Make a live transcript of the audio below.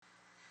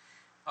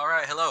All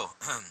right, hello.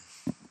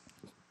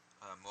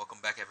 Welcome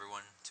back,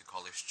 everyone, to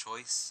Caller's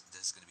Choice.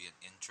 This is going to be an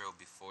intro.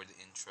 Before the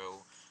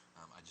intro,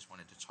 I just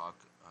wanted to talk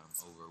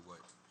over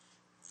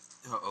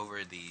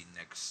over the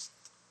next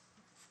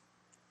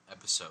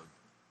episode,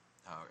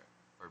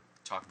 or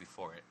talk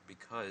before it,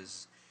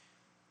 because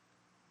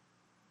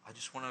I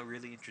just want to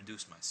really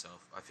introduce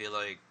myself. I feel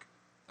like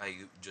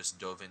I just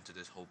dove into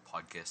this whole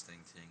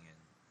podcasting thing,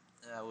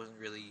 and I wasn't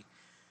really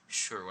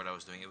sure what I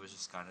was doing. It was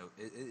just kind of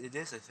it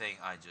is a thing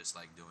I just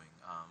like doing.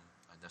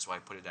 And that's why I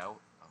put it out.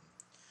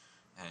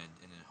 And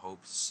in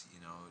hopes,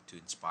 to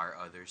inspire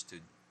others to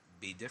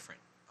be different.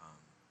 Um,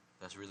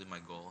 that's really my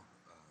goal,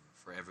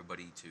 for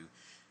everybody to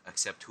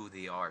accept who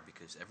they are,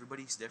 because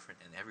everybody's different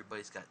and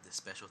everybody's got this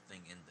special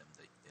thing in them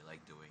that they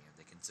like doing and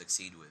they can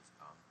succeed with.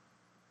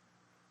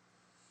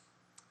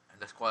 And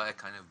that's why I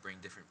kind of bring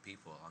different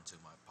people onto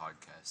my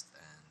podcast.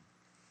 And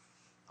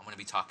I'm going to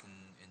be talking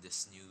in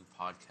this new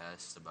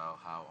podcast about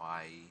how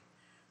I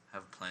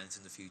have plans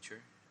in the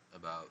future,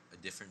 about a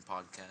different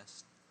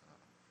podcast,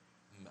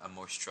 a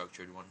more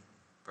structured one,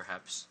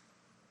 perhaps,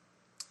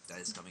 that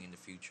is coming in the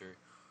future.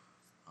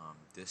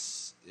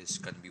 This is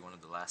going to be one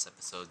of the last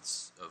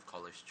episodes of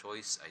Caller's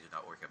Choice. I do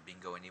not work at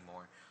Bingo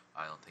anymore.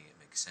 I don't think it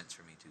makes sense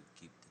for me to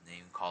keep the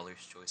name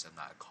Caller's Choice. I'm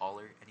not a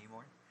caller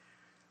anymore.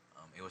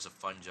 It was a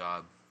fun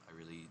job. I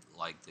really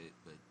liked it,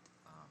 but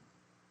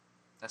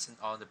that's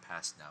all in the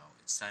past now.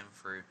 It's time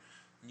for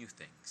new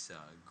things,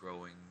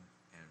 growing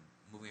and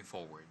moving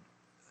forward.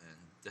 And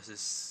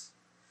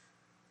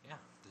yeah,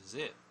 this is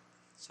it.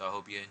 So I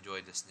hope you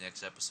enjoyed this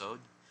next episode,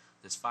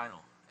 this final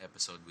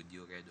episode with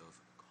Yured of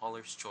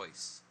Caller's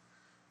Choice.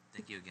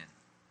 Thank you again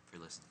for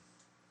listening.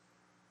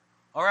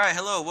 All right,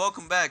 hello,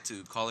 welcome back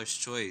to Caller's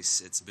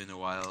Choice. It's been a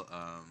while.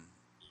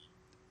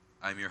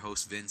 I'm your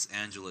host Vince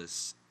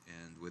Angeles,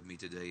 and with me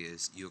today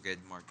is Yured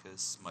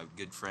Marquez, my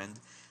good friend.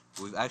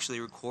 We've actually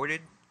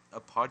recorded a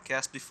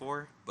podcast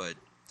before, but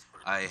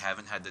I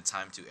haven't had the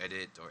time to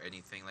edit or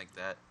anything like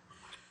that.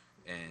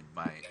 And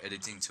my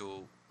editing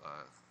tool,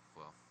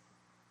 well,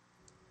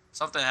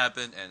 something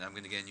happened, and I'm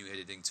gonna get a new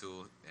editing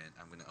tool, and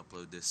I'm gonna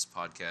upload this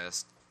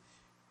podcast,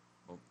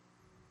 well,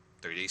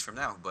 30 days from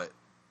now. But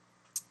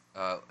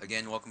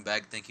again, welcome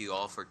back. Thank you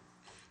all for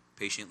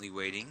patiently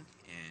waiting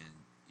and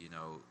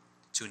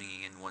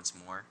tuning in once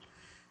more.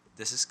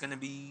 This is gonna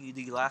be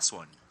the last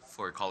one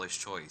for College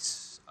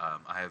Choice.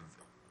 I have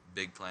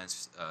big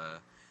plans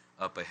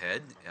up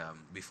ahead,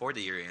 before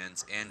the year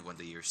ends and when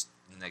the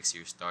next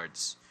year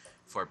starts,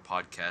 for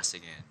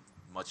podcasting and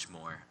much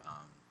more.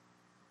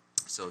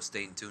 So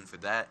stay tuned for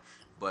that.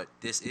 But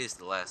this is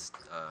the last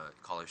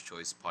College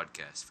Choice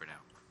podcast for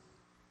now.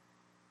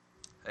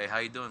 Hey, how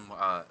you doing,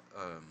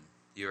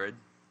 Yurid?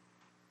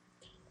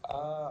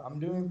 I'm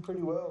doing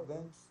pretty well,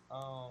 Vince.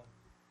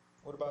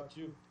 What about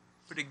you?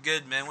 Pretty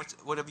good, man.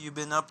 What have you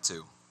been up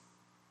to?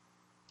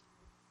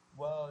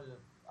 Well,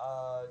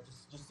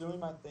 just doing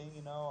my thing.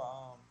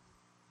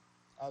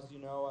 As you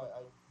know,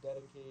 I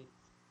dedicate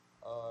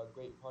a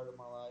great part of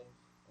my life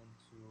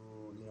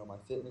into my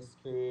fitness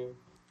career,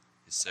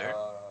 Yes, sir.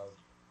 uh,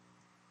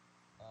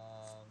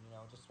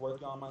 and just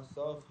working on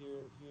myself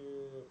here,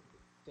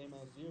 same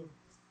as you.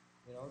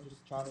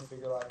 Just trying to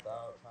figure life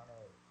out, trying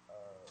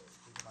to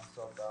figure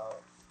myself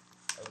out,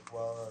 as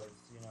well as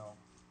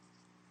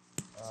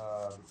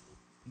uh,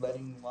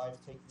 letting life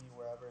take me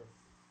wherever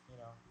you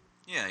know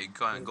Yeah, you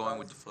kind of it going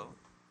with decides the to flow.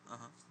 take. Uh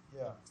huh.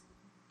 Yeah.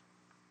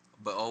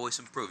 But always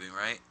improving,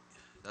 right?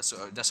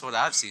 That's what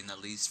I've seen, at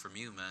least from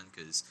you, man.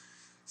 Because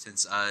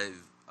since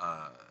I've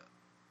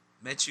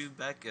met you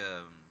back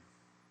a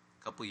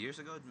couple years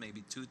ago,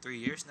 maybe 2 3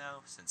 years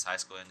now, since high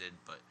school ended.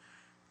 But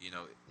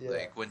Yeah.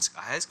 like when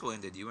high school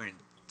ended,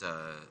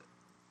 uh,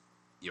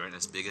 you weren't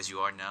as big as you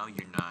are now.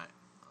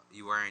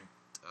 You weren't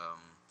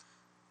um,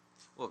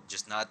 well,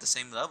 just not at the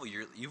same level.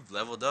 You've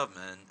leveled up,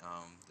 man.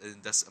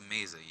 And that's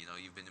amazing.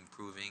 You've been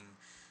improving,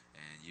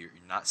 and you're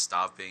not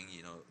stopping.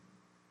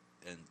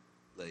 And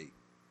like,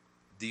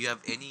 do you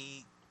have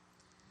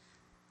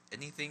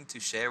anything to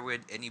share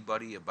with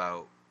anybody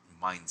about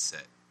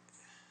mindset?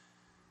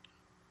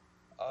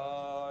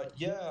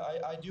 Yeah,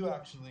 I do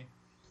actually.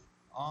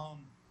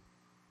 Um,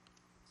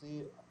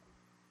 See,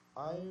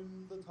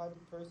 I'm the type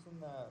of person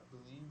that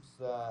believes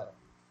that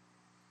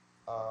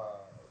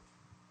uh,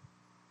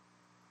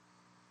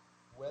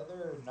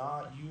 whether or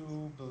not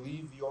you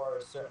believe you are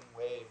a certain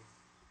way,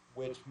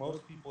 which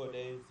most people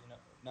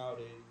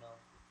nowadays,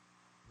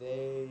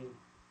 they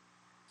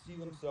see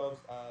themselves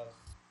as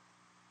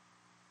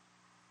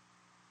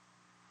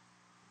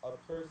a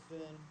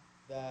person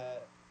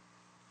that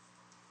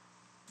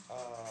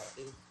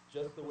is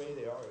just the way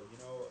they are,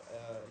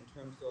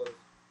 in terms of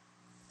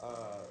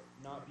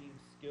not being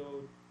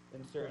skilled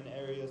in certain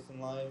areas in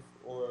life,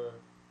 or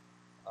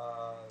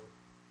uh,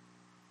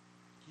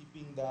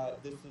 keeping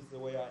that this is the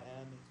way I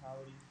am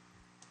mentality.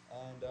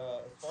 And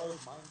as far as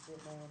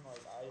mindset, man,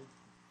 like I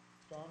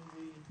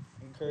strongly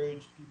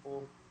encourage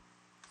people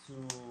to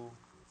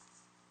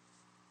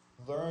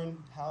learn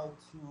how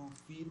to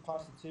feed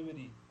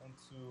positivity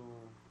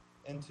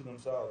into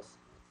themselves.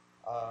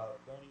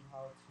 learning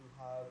how to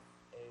have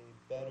a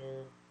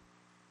better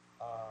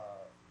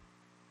uh,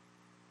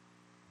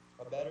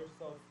 a better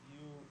self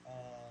view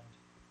and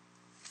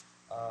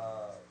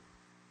uh,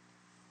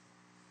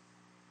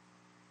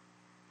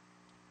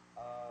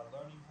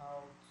 learning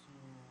how to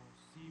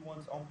see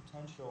one's own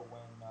potential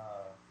when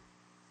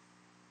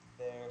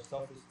their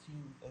self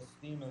esteem is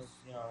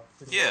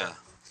pretty Yeah, low.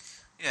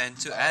 yeah, and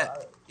to add,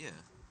 I, yeah,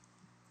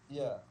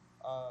 yeah.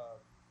 Uh,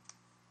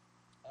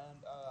 and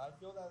I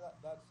feel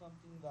that's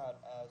something that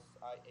as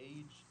I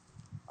age,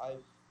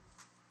 I've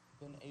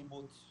been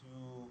able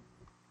to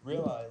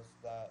realize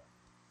that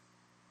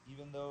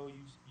even though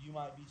you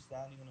might be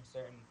standing in a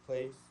certain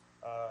place,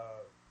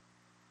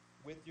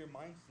 with your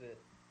mindset,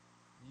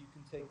 you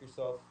can take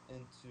yourself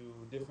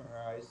into different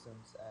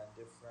horizons and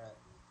different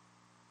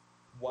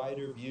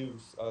wider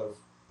views of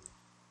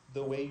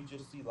the way you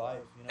just see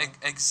life.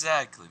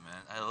 exactly,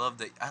 man. I love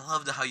that. I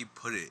love the how you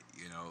put it.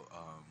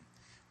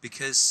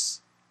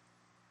 Because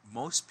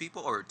most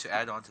people, or to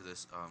add on to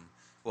this,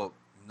 well,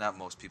 not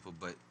most people,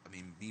 but I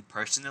mean, me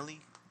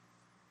personally,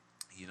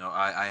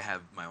 I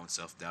have my own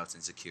self doubts,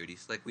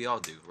 insecurities, like we all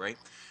do, right?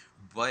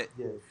 But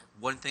Yes.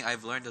 one thing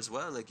I've learned as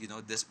well, like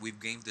this, we've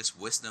gained this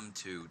wisdom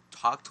to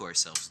talk to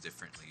ourselves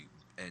differently,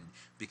 and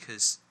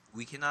because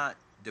we cannot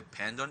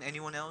depend on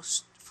anyone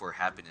else for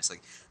happiness,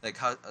 like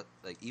how,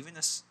 like even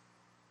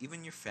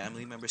your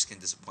family members can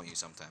disappoint you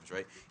sometimes,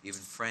 right?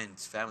 Even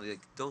friends, family,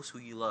 like those who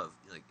you love,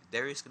 like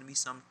there is going to be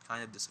some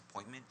kind of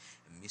disappointment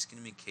and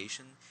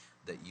miscommunication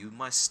that you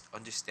must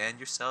understand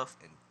yourself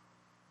and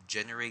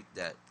generate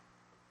that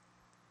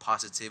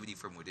positivity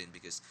from within,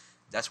 because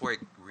that's where it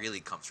really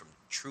comes from.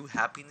 True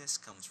happiness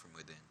comes from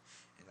within.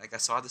 And like I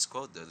saw this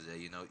quote the other day,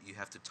 you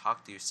have to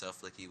talk to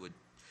yourself like you would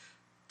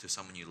to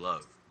someone you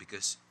love,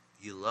 because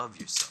you love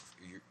yourself,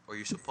 or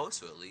you're supposed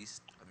to, at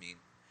least. I mean,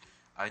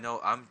 I know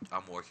I'm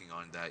working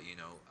on that,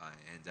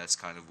 and that's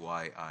kind of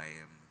why I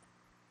am,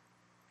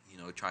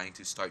 trying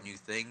to start new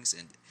things,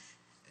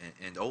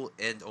 and old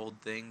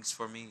things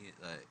for me,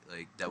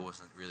 like that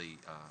wasn't really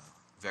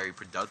very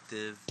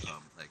productive,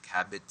 like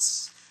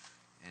habits,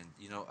 and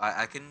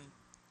I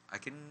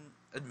can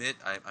admit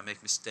I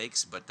make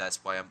mistakes, but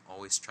that's why I'm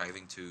always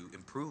striving to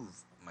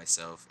improve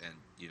myself, and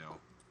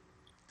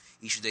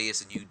each day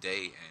is a new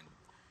day, and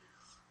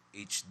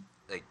each,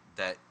 like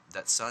that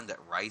sun that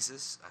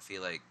rises, I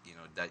feel like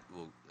that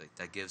will, like,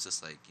 that gives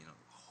us, like,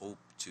 hope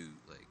to,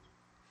 like,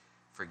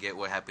 forget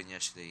what happened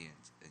yesterday, and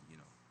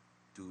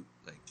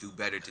do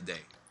better today.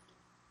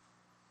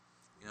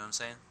 You know what I'm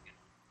saying?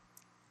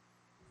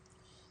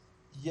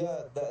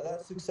 Yeah,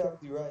 that's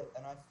exactly right.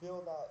 And I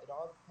feel that it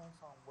all depends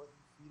on what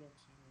you feed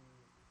into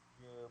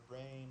your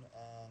brain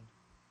and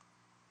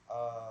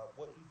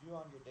what you do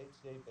on your day to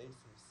day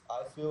basis.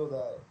 I feel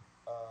that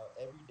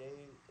every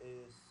day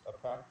is a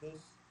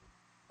practice,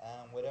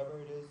 and whatever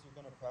it is you're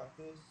going to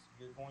practice,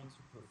 you're going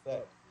to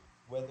perfect.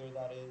 Whether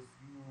that is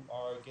you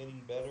are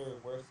getting better or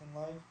worse in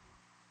life,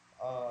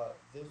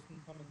 this can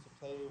come into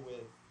play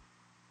with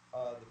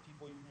the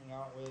people you hang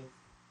out with,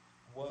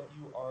 what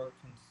you are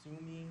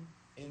consuming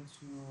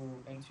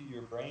into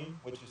your brain,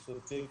 which is a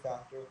big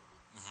factor,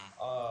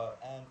 Hmm.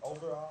 and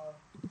overall,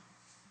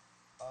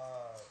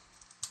 uh,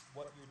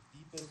 what your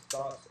deepest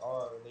thoughts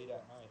are late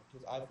at night.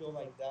 Because I feel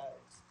like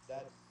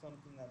that's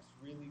something that's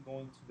really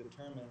going to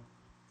determine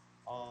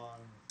on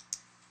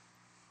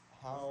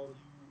how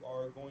you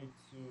are going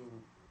to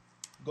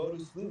go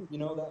to sleep,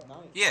 that night.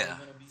 Are you Yeah,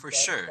 going to be for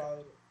sure.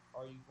 satisfied?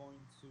 Are you going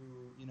to,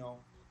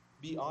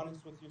 be honest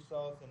with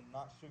yourself and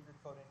not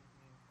sugarcoat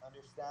anything?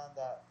 Understand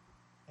that,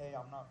 hey,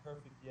 I'm not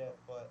perfect yet,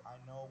 but I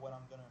know what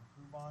I'm going to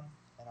improve on.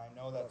 And I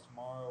know that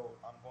tomorrow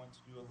I'm going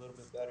to do a little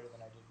bit better than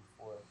I did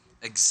before.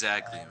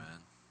 Exactly, And man.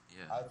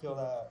 Yeah. I feel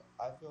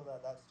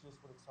that that's just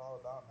what it's all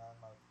about, man.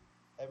 Like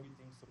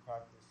everything's to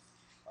practice,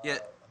 Yeah,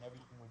 and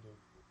everything we do.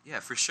 yeah,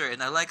 for sure.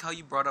 And I like how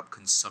you brought up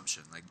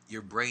consumption, like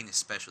your brain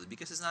especially,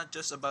 because it's not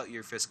just about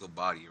your physical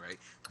body, right?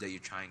 That you're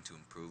trying to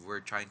improve. We're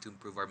trying to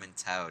improve our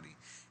mentality.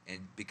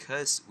 And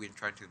because we're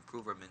trying to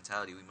improve our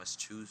mentality, we must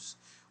choose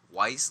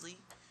wisely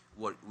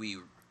what we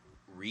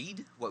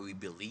read, what we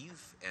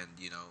believe, and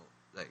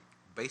like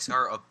base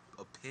our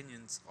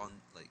opinions on,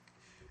 like,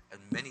 and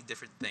many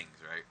different things,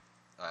 right?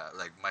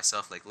 Like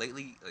myself, like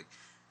lately, like,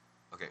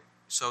 okay,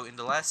 so in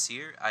the last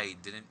year, I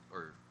didn't,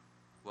 or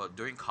well,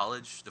 during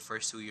college, the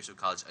first 2 years of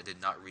college, I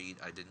did not read.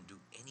 I didn't do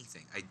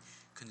anything. I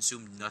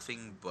consumed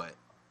nothing but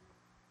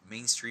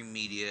mainstream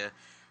media,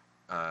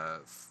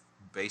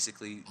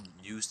 basically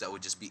news that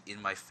would just be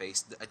in my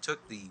face. I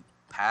took the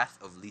path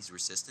of least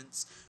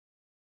resistance.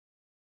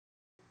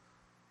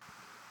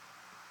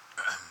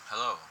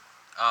 Hello.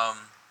 Um,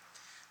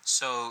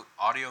 so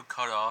audio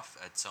cut off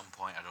at some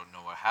point. I don't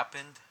know what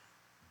happened,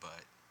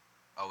 but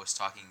I was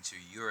talking to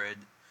Yured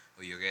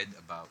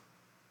about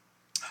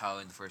how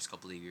in the first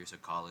couple of years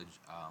of college,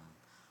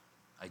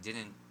 I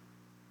didn't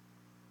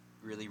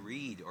really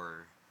read,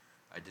 or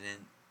I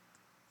didn't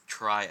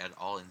try at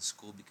all in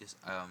school, because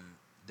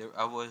there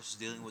I was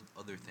dealing with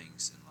other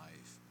things in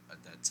life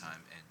at that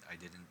time, and I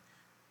didn't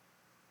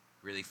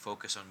really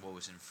focus on what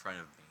was in front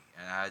of me.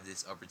 and I had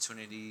this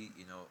opportunity,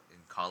 in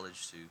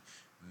college to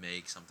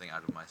make something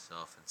out of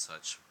myself and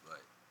such.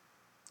 But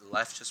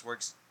life just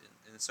works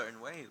in a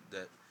certain way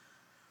that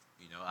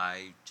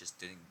I just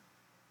didn't.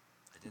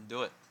 I didn't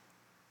do it.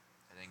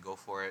 I didn't go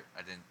for it.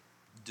 I didn't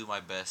do my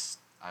best.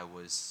 I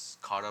was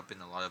caught up in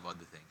a lot of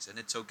other things, and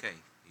it's okay.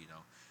 You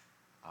know,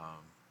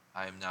 um,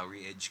 I am now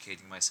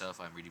re-educating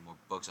myself. I'm reading more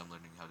books. I'm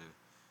learning how to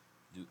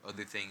do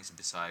other things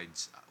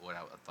besides what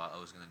I thought I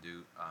was gonna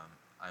do.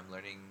 I'm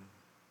learning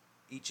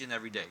each and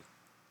every day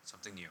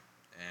something new,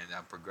 and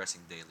I'm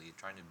progressing daily,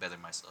 trying to better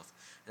myself.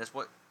 And that's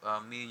what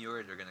me and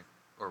Yurid are gonna,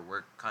 or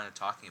we're kind of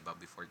talking about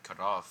before it cut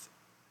off.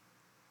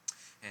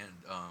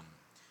 And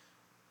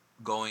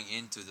going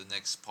into the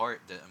next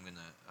part that I'm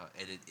gonna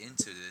edit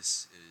into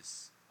this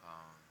is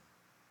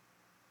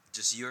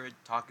just Yurid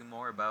talking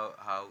more about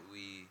how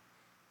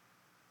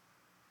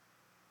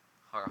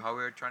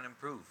we're trying to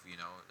improve.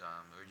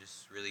 We're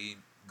just really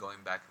going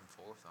back and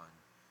forth on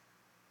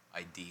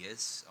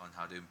ideas on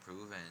how to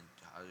improve and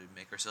how to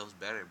make ourselves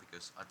better.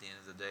 Because at the end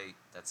of the day,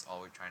 that's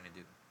all we're trying to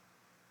do.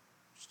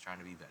 Just trying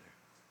to be better.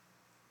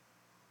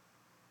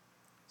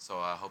 So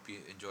I hope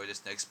you enjoy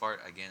this next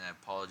part. Again, I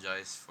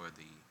apologize for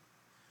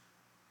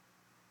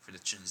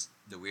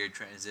the weird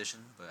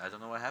transition, but I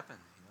don't know what happened.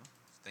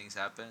 Things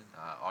happen.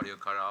 Audio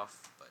cut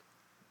off, but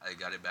I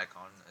got it back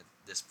on at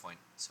this point.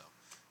 So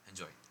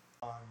enjoy.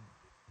 On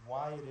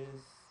why it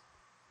is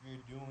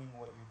you're doing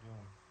what you're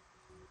doing.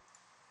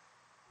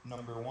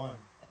 Number one.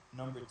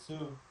 Number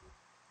two,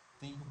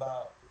 think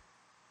about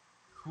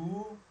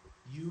who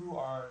you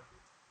are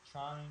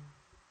trying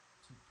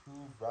to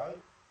prove right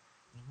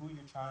and who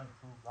you're trying to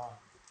prove wrong.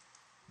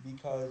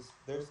 Because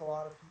there's a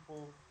lot of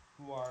people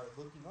who are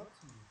looking up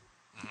to you.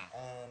 Mm-hmm.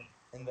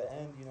 And in the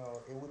end,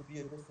 it would be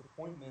a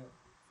disappointment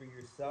for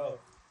yourself,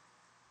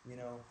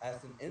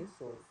 as an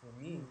insult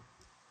for me.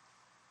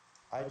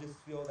 I just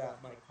feel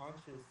that my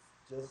conscience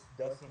just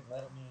doesn't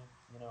let me,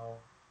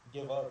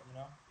 give up.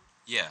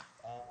 Yeah,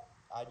 And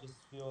I just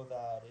feel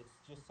that it's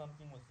just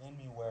something within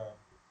me where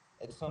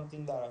it's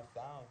something that I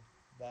found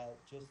that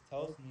just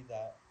tells me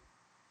that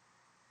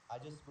I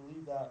just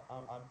believe that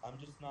I'm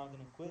just not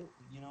gonna quit,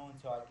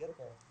 until I get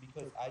there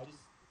because I just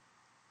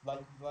like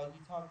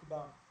you talked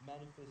about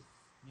manifesting,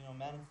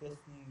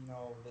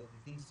 the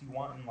things you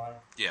want in life.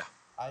 yeah,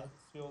 I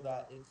just feel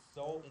that it's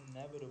so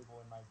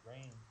inevitable in my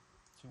brain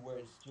to where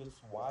it's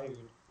just wired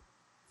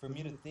for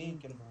me to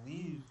think and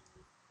believe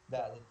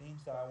that the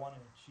things that I want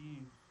to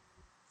achieve,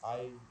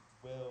 I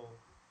will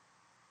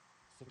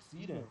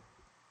succeed in.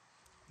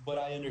 But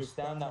I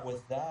understand that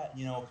with that,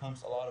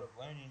 comes a lot of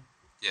learning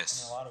and a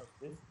yes, lot of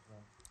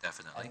discipline.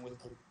 definitely, And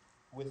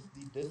with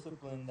the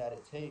discipline that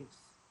it takes,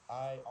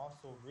 I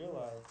also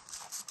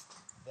realize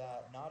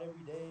that not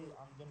every day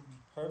I'm gonna be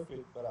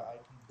perfect, but I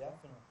can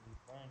definitely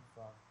learn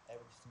from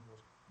every single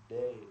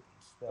day and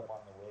step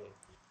on the way.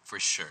 for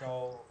sure.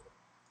 So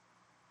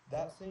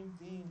that same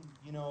thing,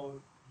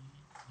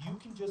 you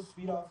can just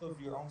feed off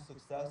of your own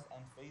success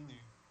and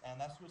failure, and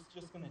that's what's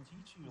just gonna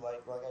teach you.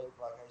 Like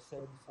I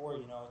said before,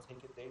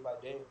 take it day by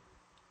day,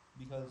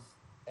 because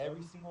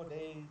every single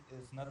day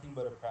is nothing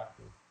but a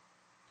practice,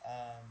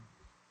 and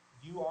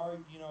you are a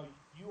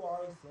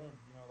sim.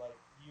 Like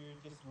you're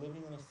just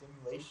living in a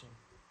simulation,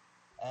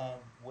 and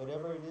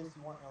whatever it is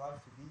you want your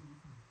life to be, you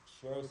can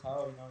sure as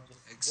hell, just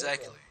get there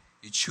Exactly.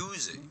 You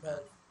choose it, man.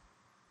 because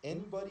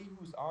anybody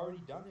who's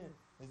already done it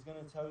is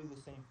gonna tell you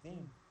the same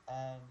thing.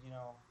 And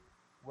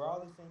we're all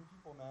the same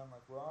people, man.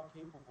 Like we're all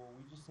capable.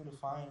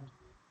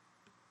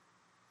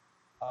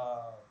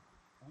 Uh,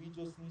 we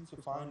just need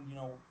to find,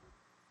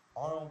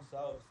 our own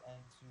selves and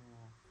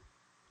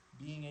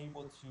to being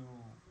able to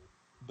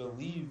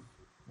believe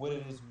what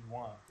it is we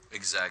want.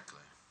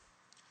 Exactly.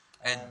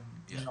 And And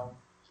yeah,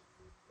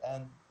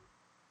 and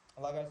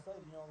like I said,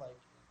 like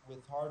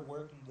with hard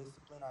work and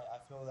discipline, I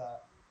feel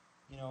that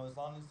as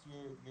long as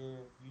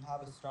you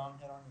have a strong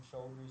head on your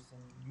shoulders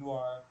and you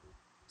are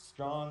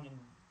strong and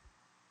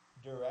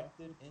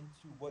directed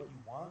into what you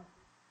want,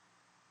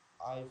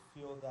 I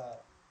feel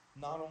that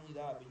not only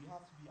that, but you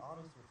have to be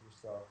honest with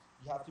yourself.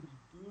 You have to be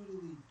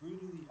brutally,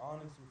 brutally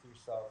honest with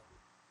yourself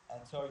and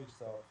tell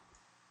yourself,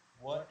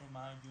 what am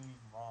I doing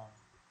wrong?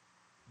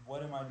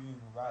 What am I doing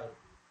right?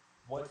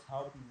 What's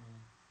helping me?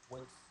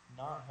 What's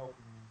not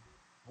helping me?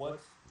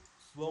 What's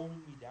slowing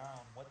me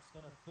down? What's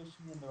going to push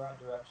me in the right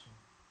direction?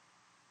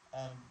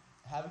 And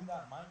having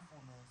that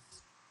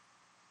mindfulness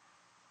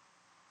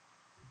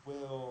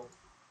will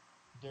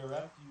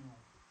direct you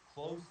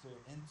closer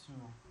into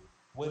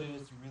what it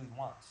is you really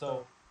want.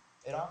 So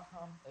it all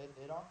comes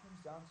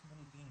down to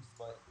many things,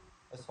 but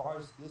as far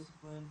as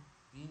discipline,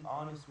 being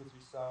honest with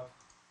yourself,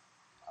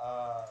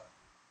 uh,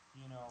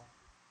 you know,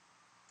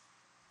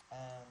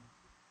 and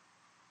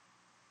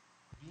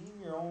being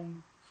your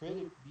own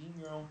critic, being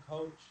your own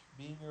coach,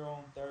 being your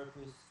own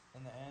therapist,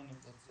 in the end,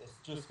 it's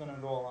just gonna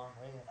go a long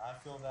way. And I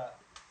feel that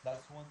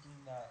that's one thing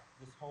that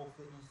this whole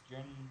fitness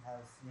journey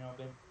has,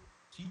 been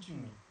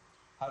teaching me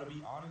how to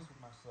be honest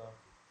with myself,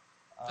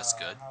 that's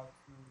good. how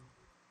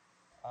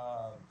to,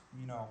 uh,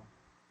 you know,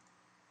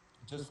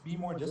 just be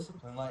more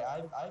disciplined. Like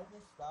I've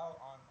missed out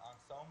on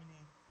so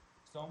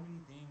many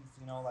things.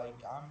 You know, like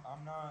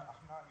I'm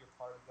not your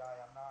party guy.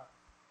 I'm not.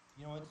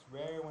 You know, it's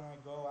rare when I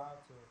go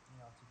out to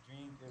to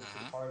drink or to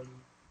Mm-hmm. party,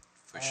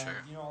 For and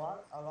sure.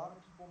 a lot of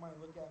people might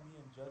look at me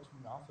and judge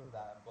me off of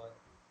that. But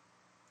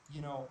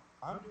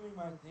I'm doing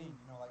my thing.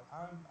 Like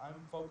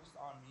I'm focused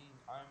on me.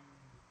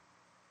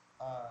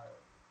 Uh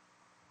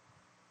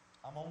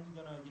I'm only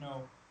gonna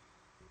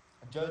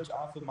judge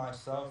off of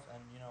myself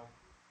and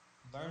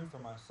learn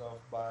from myself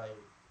by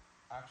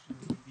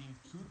actually being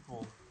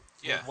truthful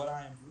with Yeah. what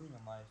I am doing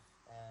in life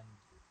and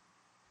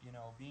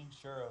being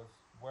sure of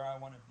where I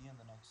want to be in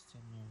the next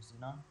 10 years, you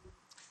know?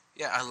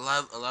 Yeah, I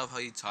love how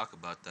you talk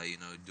about that, you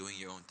know, doing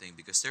your own thing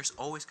because there's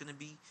always gonna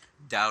be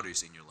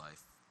doubters in your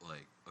life.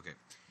 Like, okay,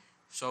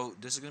 so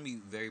this is gonna be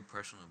very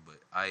personal, but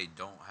I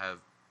don't have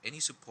any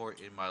support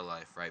in my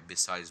life, right,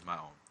 besides my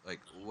own. Like,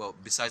 well,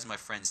 besides my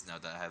friends now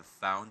that I have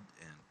found,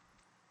 and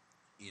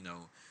you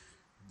know,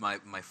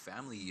 my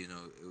family, you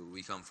know,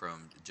 we come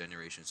from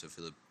generations of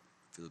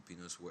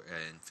Filipinos,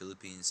 and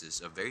Philippines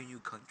is a very new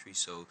country,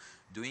 so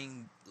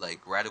doing like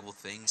radical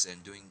things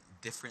and doing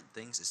different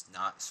things is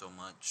not so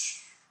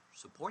much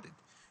supported.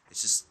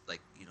 It's just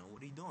like, you know,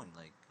 what are you doing?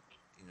 Like,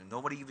 you know,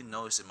 nobody even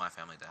knows in my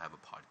family that I have a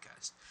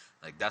podcast.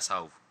 Like, that's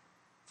how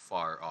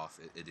far off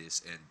it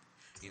is, and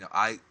you know,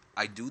 I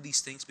do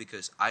these things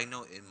because I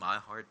know in my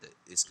heart that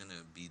it's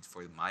gonna be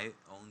for my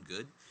own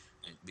good,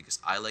 and because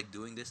I like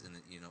doing this, and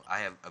you know, I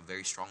have a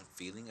very strong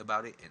feeling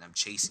about it, and I'm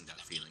chasing that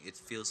feeling. It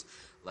feels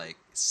like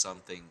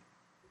something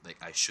like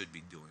I should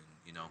be doing,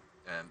 you know.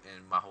 And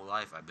my whole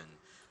life I've been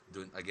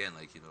doing, again,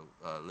 like, you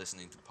know,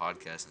 listening to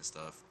podcasts and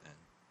stuff, and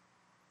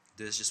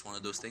this is just one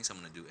of those things I'm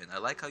gonna do. And I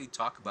like how you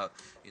talk about,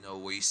 you know,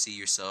 where you see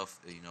yourself,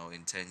 you know,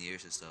 in 10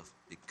 years and stuff,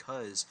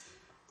 because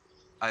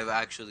I've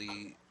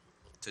actually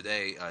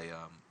today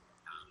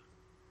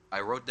I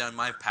wrote down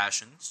my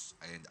passions,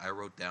 and I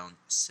wrote down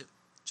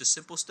just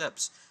simple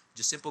steps,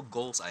 just simple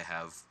goals I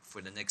have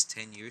for the next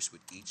 10 years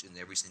with each and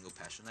every single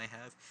passion I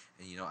have.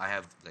 And you know, I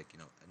have, like, you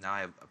know, now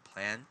I have a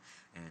plan,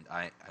 and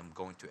I'm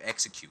going to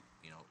execute.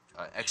 You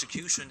know,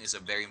 execution is a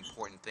very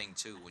important thing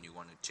too when you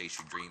want to chase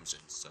your dreams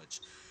and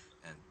such,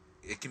 and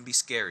it can be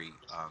scary.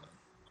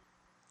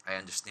 I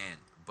understand,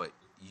 but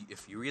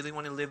if you really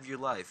want to live your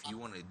life, you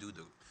want to do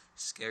the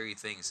scary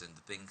things and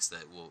the things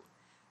that will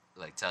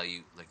like tell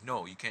you like,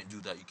 no, you can't do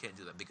that, you can't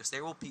do that, because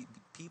there will be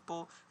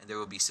people and there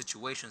will be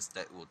situations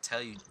that will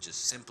tell you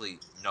just simply,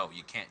 no,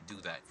 you can't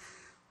do that.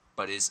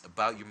 But it's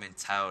about your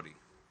mentality.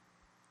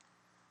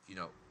 You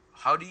know,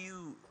 how do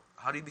you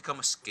how do you become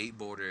a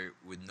skateboarder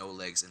with no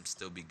legs and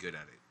still be good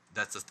at it?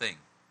 That's the thing,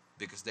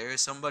 because there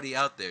is somebody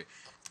out there,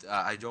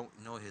 I don't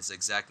know his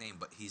exact name,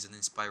 but he's an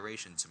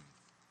inspiration to me.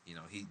 You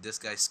know, he this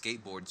guy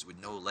skateboards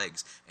with no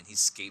legs, and he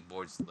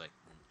skateboards like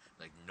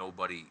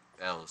nobody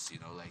else. You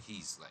know, like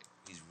he's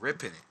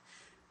ripping it,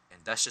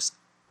 and that's just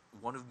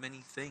one of many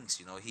things.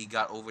 You know, he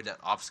got over that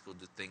obstacle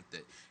to think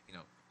that, you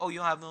know, oh, you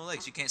don't have no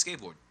legs, you can't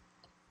skateboard.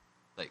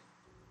 Like,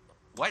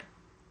 what?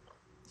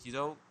 You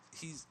know,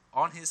 he's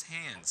on his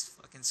hands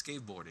fucking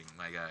skateboarding,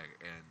 my guy,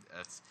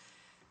 and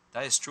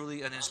that is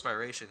truly an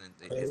inspiration.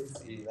 And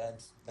Crazy.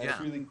 That's yeah.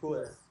 really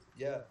cool.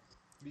 Yeah.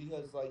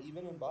 Because like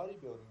even in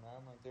bodybuilding,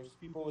 man, like there's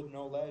people with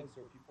no legs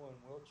or people in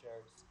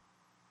wheelchairs,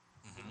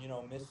 Hmm.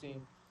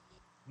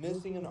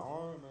 missing an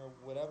arm or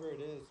whatever it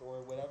is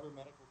or whatever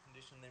medical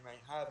condition they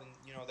might have,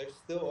 and they're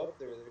still up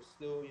there, they're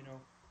still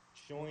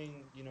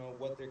showing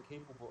what they're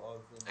capable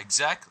of. And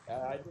Exactly.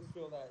 I just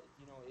feel that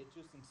it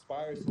just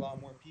inspires a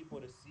lot more people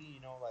to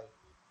see, like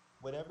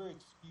whatever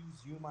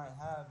excuse you might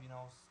have,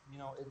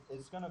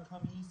 it's gonna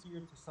come easier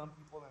to some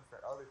people than for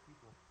other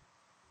people.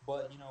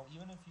 But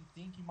even if you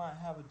think you might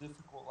have a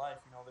difficult life,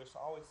 there's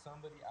always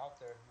somebody out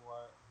there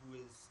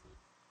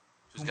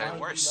Who's who got it might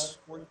be worse? less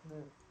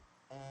fortunate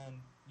and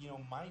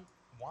might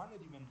want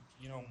it even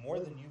more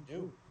than you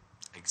do.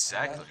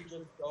 And that Exactly. should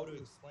just go to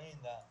explain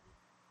that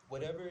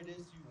whatever it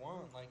is you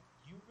want, like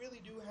you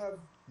really do have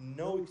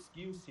no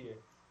excuse here,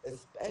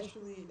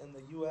 especially in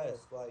the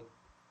US. Like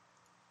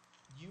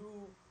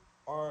you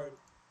are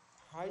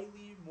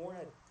highly more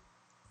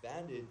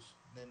advantaged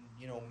than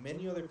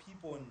many other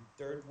people in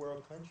third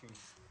world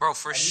countries. Bro,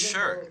 for And even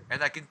sure. though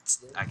And I can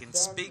exactly,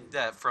 speak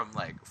that from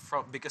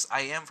because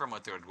I am from a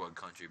third world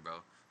country, bro.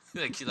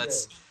 Like, yeah,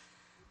 that's.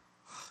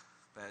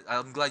 But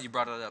I'm glad you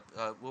brought it up.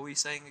 What were you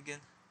saying again?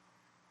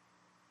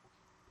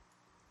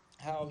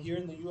 how here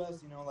in the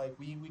US, like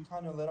we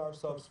kind of let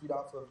ourselves feed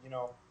off of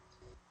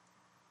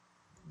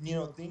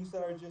things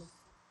that are just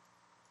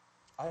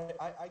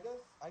I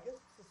guess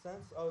it's a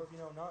sense of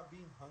not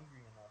being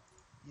hungry enough,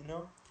 you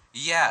know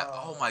Yeah.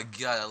 Oh uh my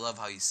god, I love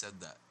how you said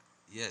that.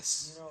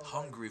 Yes, like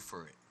hungry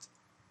for it.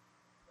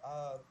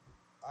 uh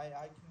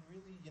I can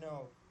really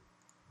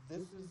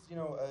this is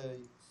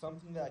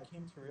something that I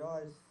came to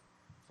realize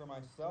for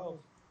myself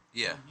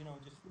Yeah. from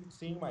just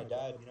seeing my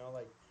dad,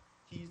 like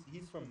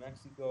he's from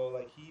Mexico,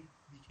 like he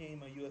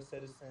became a US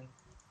citizen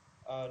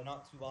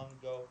not too long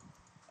ago.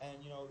 And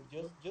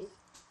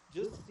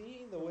just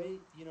seeing the way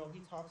he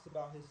talks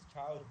about his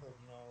childhood,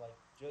 like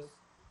just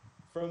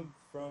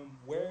from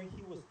where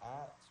he was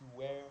at to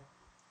where,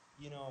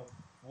 you know,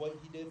 what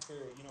he did for,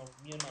 you know,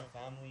 me and my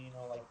family, you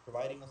know, like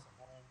providing us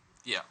a home,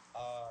 Yeah.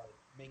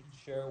 making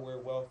sure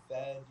we're well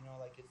fed, you know,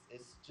 like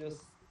it's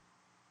just,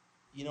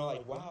 you know,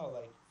 like wow,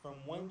 like from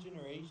one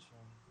generation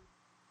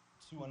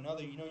to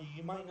another, you know,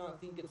 you might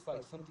not think it's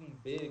like something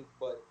big,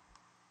 but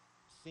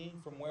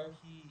seeing from where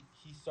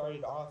he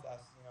started off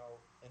as, you know,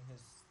 in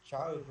his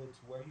childhood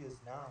to where he is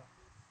now,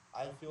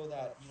 I feel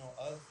that, you know,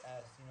 us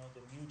as, you know,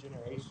 the new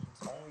generation,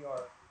 it's only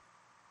our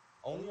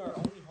only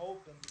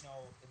hope, and you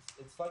know,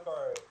 it's like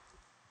our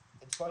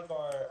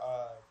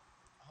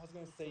I was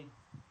gonna say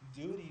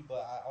duty,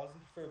 but I was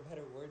looking for a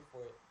better word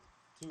for it,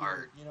 to,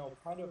 Art. you know,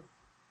 kind of,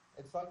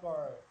 it's like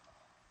our,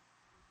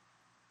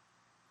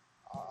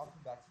 I'll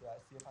come back to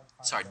that, see if I can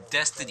find It's a our better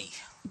word, but destiny.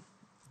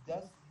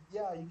 that's,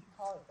 yeah, you can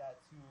call it that,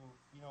 to,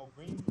 you know,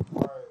 bring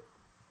our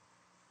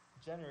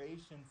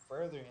generation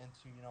further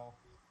into, you know,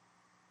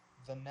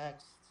 the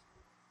next,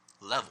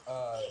 Level.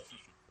 uh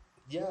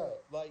yeah,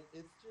 like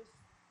it's just,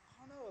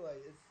 I don't know,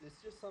 like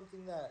it's just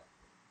something that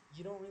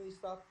you don't really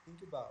stop to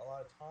think about a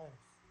lot of times.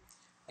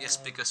 Yes, And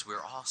because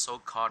we're all so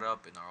caught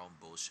up in our own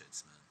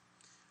bullshits, man.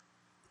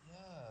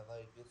 yeah,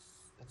 like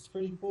it's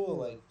pretty cool,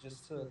 like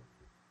just to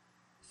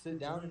sit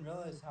down and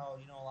realize how,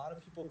 you know, a lot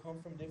of people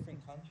come from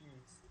different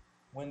countries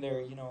when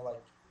they're, you know,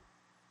 like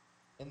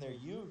in their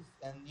youth,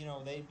 and you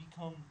know, they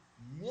become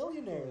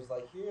millionaires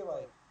like here,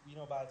 like, you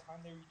know, by the time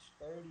they reach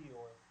 30,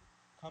 or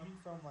coming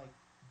from like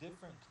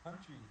different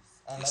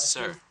countries, and Yes, that's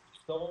sir. just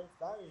so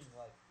inspiring.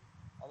 Like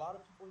a lot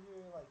of people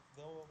here, like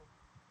they'll,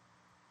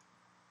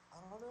 I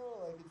don't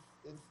know, like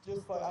it's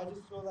just like, I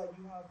just feel that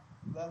you have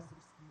less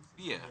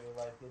excuses Yeah, here.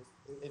 Like it's,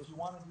 if you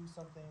want to do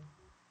something,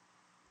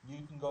 you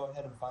can go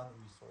ahead and find the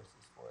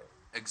resources for it.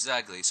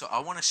 exactly. So I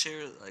want to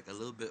share like a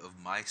little bit of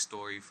my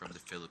story from the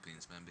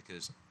Philippines, man.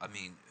 Because I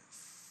mean,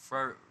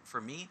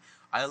 for me,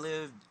 I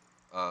lived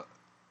uh,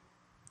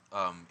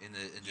 in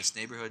this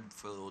neighborhood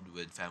filled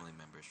with family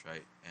members,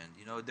 right? And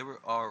you know they were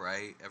all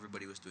right.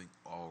 Everybody was doing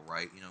all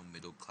right, you know,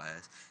 middle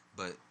class.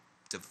 But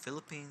the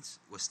Philippines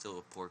was still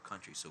a poor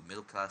country, so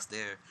middle class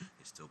there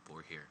is still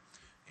poor here,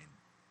 and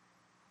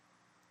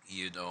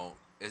you know,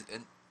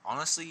 and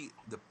honestly,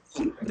 the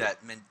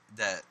that meant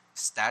that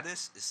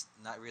status is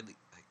not really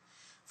like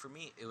for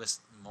me. It was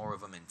more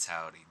of a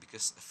mentality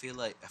because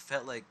I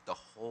felt like the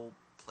whole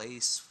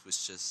place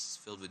was just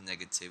filled with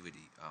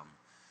negativity.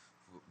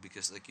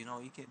 Because like you know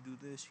you can't do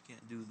this, you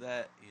can't do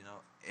that, you know,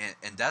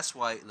 and that's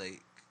why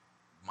like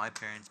my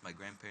parents, my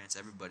grandparents,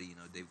 everybody, you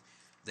know,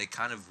 they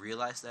kind of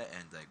realized that,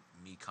 and like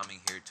me coming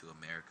here to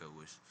America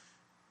was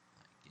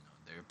like you know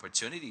their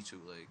opportunity to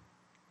like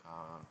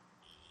uh,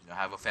 you know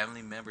have a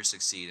family member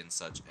succeed and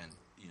such, and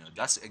you know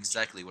that's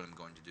exactly what I'm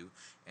going to do,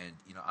 and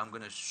you know I'm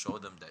going to show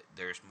them that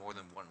there's more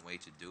than one way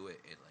to do it,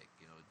 and like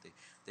you know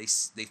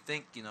they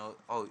think you know,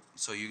 oh,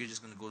 so you're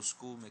just going to go to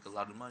school, make a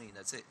lot of money, and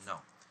that's it. No,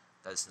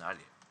 that's not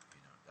it.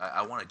 You know,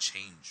 I want to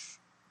change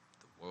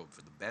the world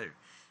for the better,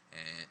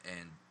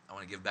 and I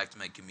want to give back to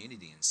my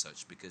community and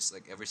such, because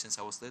like ever since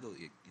I was little,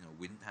 you know,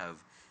 we didn't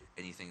have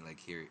anything like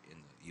here in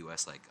the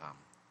U.S. Like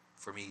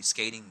for me,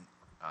 skating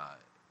uh,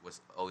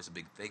 was always a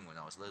big thing when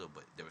I was little,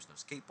 but there was no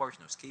skate parks,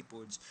 no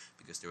skateboards,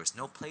 because there was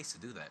no place to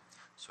do that.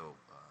 So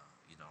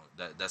you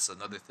know that's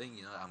another thing.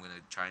 You know, I'm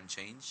gonna try and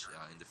change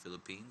in the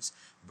Philippines,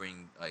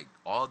 bring like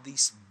all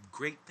these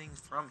great things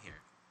from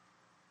here,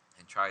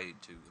 and try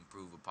to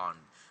improve upon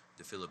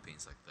the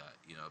Philippines like that.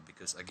 You know,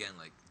 because again,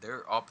 like there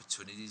are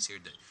opportunities here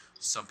that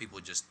some people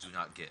just do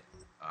not get.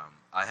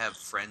 I have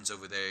friends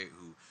over there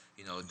who,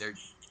 you know, they're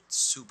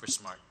super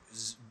smart,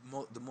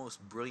 the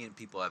most brilliant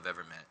people I've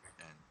ever met,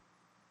 and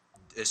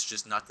it's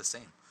just not the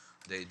same.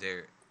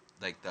 They're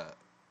like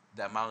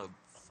the amount of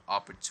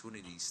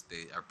opportunities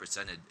they are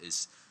presented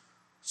is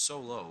so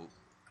low,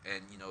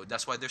 and you know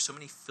that's why there's so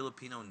many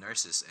Filipino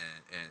nurses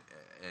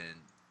and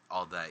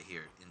all that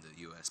here in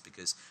the U.S.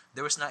 because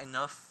there was not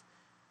enough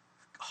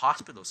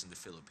hospitals in the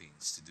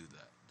Philippines to do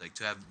that. Like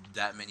to have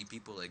that many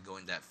people like go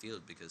in that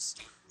field because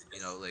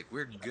you know like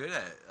we're good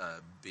at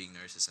being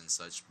nurses and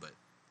such, but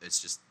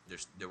it's just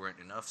there weren't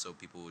enough, so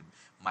people would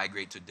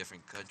migrate to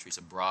different countries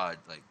abroad,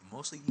 like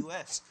mostly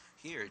U.S.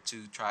 here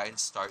to try and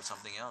start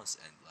something else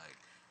and like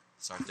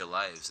start their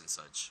lives and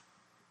such.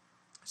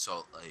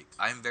 So like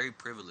I'm very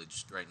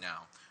privileged right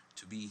now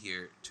to be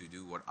here to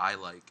do what I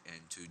like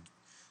and to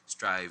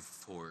strive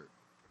for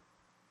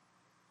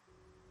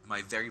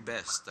my very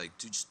best, like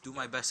to just do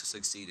my best to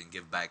succeed and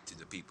give back to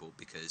the people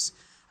because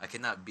I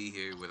cannot be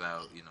here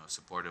without you know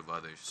support of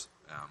others.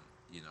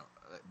 You know,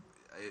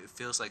 it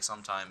feels like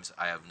sometimes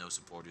I have no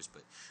supporters,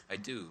 but I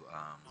do.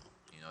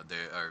 You know,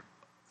 there are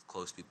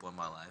close people in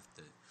my life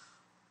that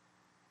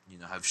you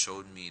know have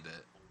showed me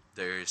that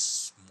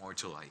there's more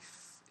to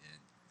life, and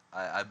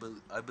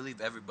I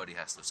believe everybody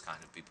has those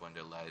kind of people in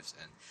their lives,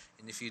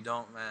 and if you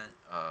don't, man,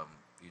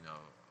 you know,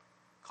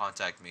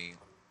 contact me.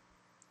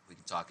 We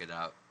can talk it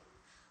out,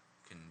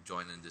 can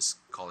join in this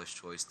college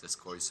choice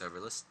Discord server.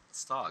 Let's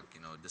talk.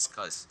 You know,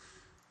 discuss.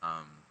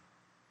 Um,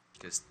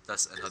 because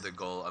that's another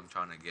goal I'm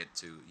trying to get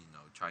to.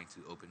 Trying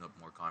to open up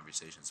more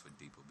conversations with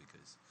people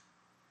because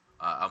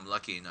I'm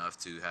lucky enough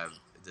to have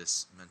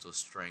this mental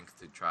strength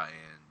to try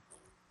and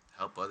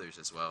help others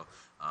as well.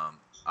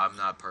 I'm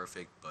not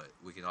perfect, but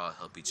we can all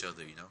help each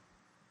other.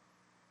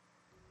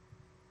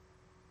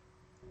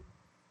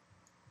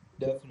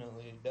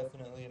 Definitely,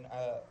 definitely, and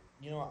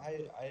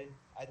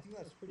I think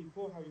that's pretty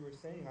cool how you were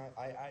saying.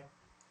 I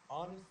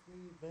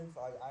honestly, Vince,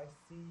 I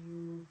see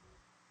you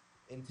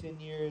in 10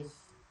 years.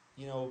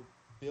 You know,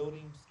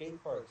 building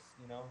skate parks.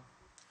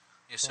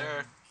 Yes,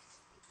 sir.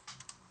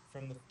 From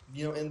from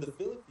the in the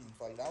Philippines,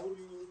 like that would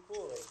be really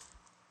cool.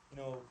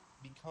 Like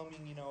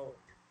becoming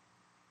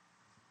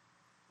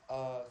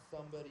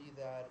somebody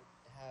that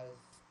has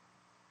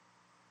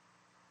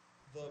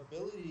the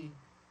ability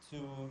to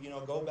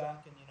go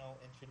back and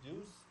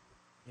introduce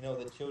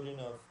the children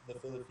of the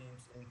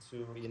Philippines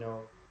into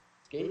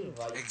skating.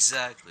 Like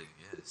Exactly.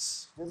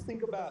 Yes. just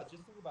think about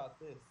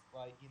this.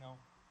 Like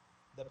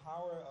the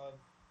power of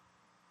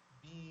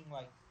being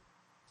like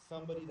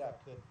somebody that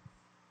could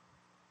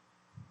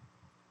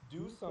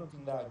do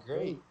something that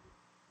great.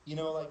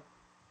 Like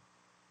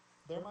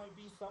there might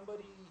be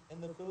somebody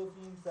in the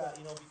Philippines that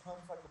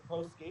becomes like a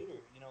pro skater.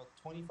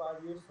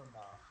 25 years from now,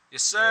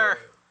 Yes, sir. or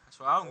That's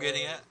what I'm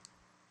getting or at.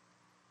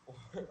 or,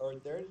 or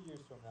 30 years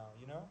from now.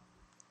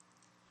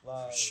 For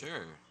Like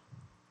sure.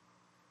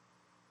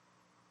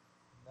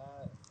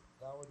 that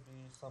that would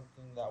be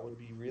something that would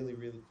be really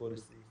really cool to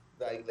see.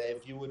 Like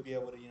if you would be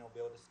able to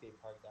build a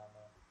skate park down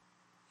there,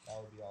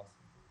 that would be awesome.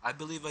 I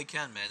believe I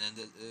can, man, and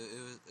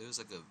it was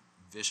like a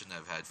vision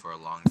I've had for a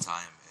long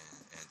time,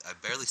 and I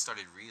barely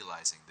started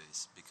realizing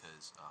this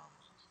because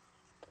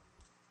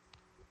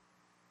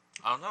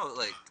I don't know,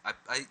 like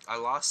I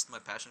lost my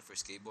passion for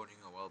skateboarding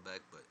a while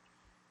back, but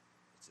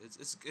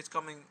it's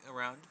coming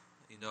around.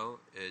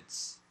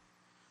 It's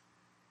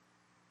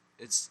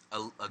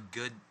a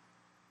good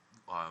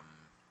um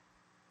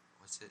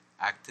what's it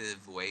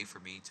active way for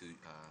me to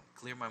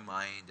clear my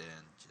mind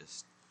and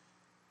just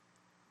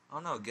I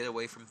don't know get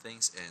away from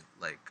things and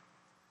like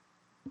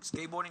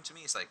skateboarding to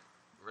me is like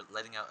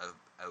letting out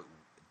a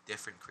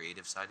different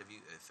creative side of you.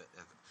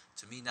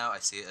 To me now, I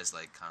see it as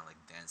like kind of like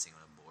dancing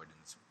on a board,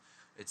 and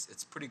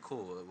it's pretty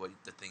cool what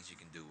the things you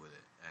can do with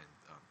it. And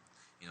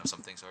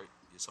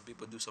some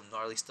people do some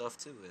gnarly stuff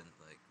too, and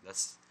like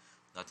that's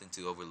nothing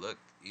to overlook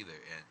either.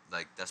 And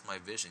like that's my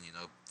vision,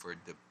 for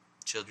the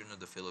children of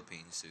the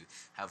Philippines to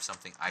have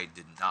something I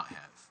did not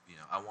have.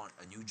 I want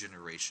a new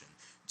generation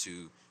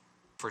to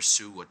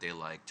pursue what they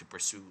like, to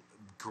pursue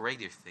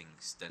greater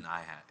things than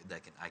I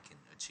can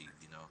achieve.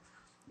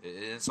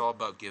 It's all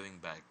about giving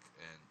back,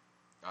 and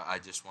I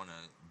just want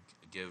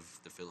to give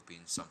the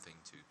Philippines something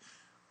to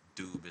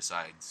do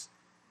besides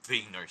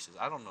being nurses.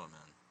 I don't know,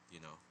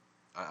 man.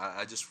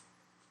 I just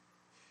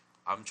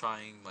I'm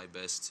trying my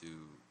best to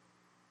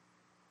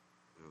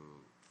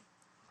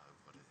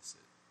what is it?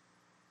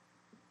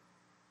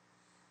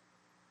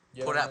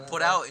 Yeah, Put man. out put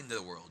That's out in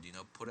the world.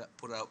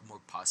 Put out more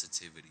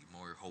positivity,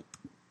 more hope.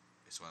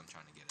 Is what I'm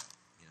trying to get at.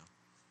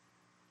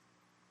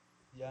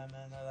 Yeah,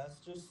 man.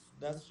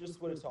 That's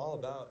what it's all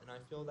about. And I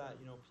feel that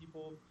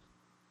people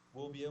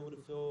will be able to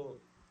feel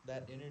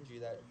that energy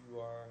that you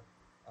are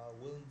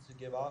willing to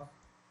give off,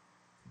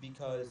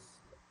 because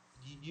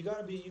you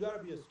gotta be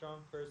a strong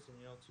person,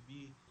 to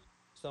be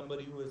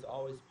somebody who is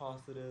always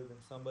positive, and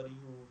somebody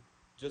who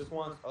just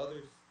wants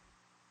others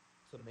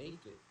to make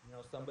it.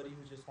 Somebody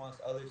who just wants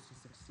others to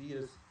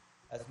succeed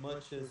as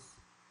much as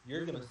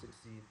you're gonna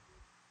succeed.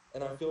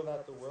 And I feel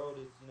that the world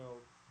is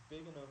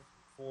big enough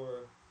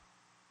for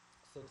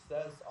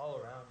success all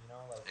around.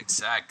 Like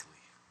Exactly.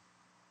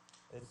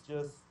 it's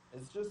just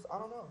I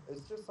don't know.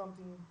 It's just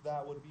something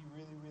that would be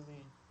really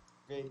really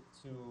great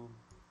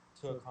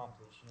to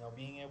accomplish.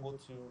 Being able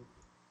to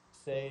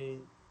say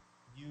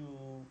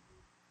you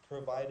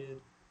provided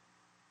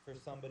for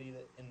somebody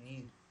that in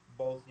need,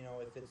 both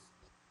if it's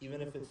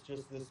even if it's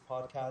just this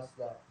podcast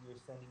that you're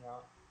sending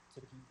out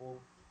to people,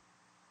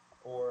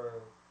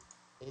 or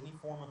any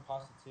form of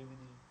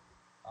positivity,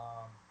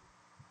 um,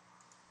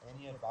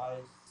 any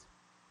advice,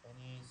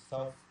 any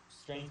self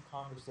strength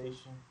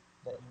conversation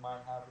that you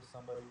might have with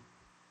somebody.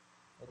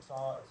 It's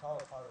all a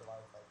part of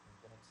life, I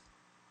think, and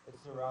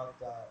it's a route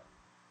that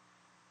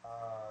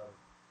uh,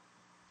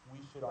 we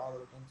should all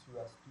look into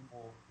as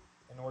people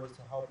in order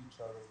to help each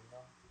other.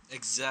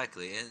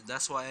 Exactly, and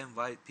that's why I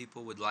invite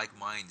people with like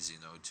minds,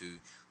 to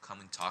come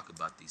and talk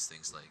about these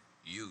things. Like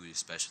you,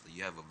 especially,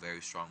 you have a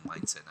very strong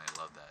mindset, and I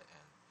love that.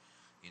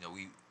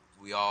 And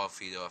we all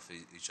feed off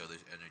each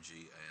other's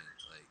energy, and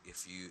like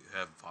if you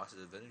have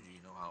positive energy,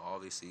 I'll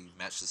obviously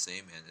match the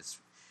same, and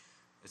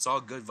it's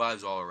all good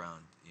vibes all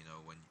around.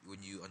 When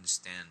you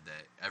understand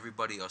that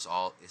everybody's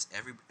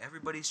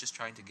just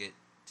trying to get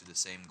to the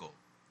same goal,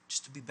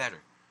 just to be better,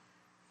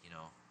 you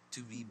know,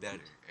 to be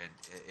better. And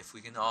if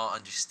we can all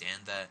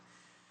understand that,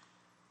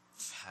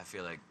 I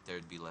feel like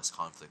there'd be less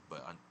conflict.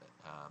 But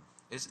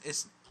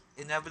it's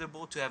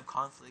inevitable to have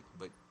conflict,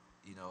 but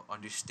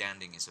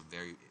understanding is a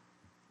very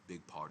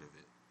big part of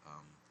it.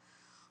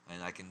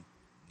 And I can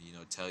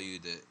tell you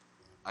that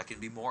I can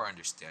be more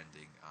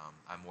understanding.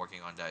 I'm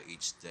working on that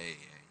each day,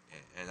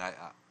 and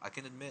I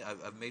can admit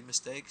I've made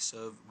mistakes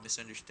of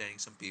misunderstanding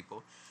some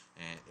people,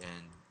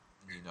 and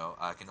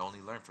I can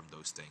only learn from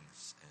those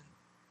things. And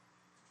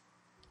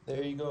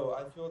There you go.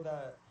 I feel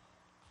that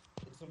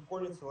it's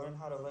important to learn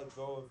how to let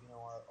go of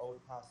our old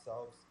past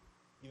selves,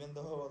 even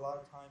though a lot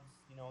of times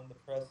in the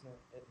present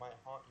it might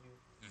haunt you,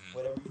 hmm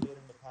whatever you did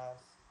in the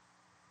past.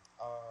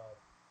 Uh,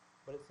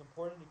 but it's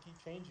important to keep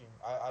changing.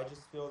 I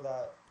just feel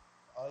that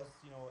us,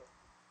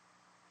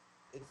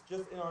 it's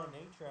just in our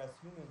nature as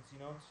humans,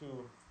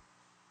 to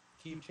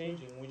keep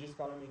changing. We just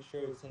gotta make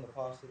sure it's in the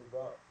positive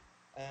route.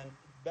 And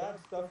bad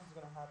stuff is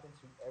gonna happen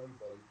to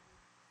everybody.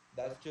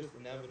 That's just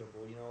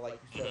inevitable. Like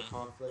you said, hmm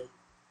conflict.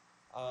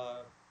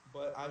 Uh,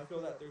 but I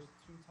feel that there's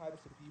two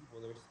types of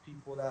people. There's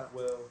people that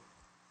will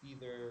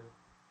either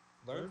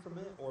learn from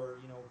it or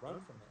run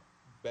from it,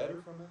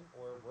 better from it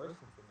or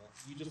worsen from it.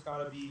 You just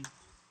gotta be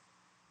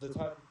the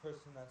type of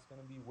person that's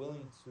gonna be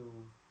willing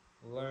to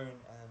learn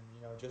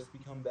and just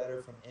become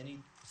better from any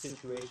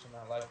situation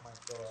that life might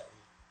throw at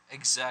you.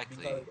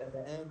 exactly. Because at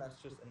the end,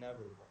 that's just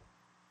inevitable.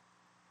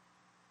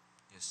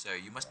 Yes, sir.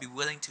 You must Yeah. be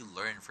willing to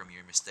learn from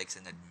your mistakes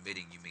and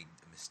admitting you made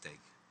a mistake.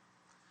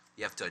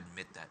 You have to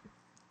admit that.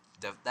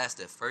 That's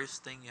the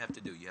first thing you have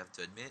to do. You have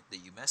to admit that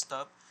you messed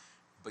up,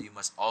 but you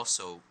must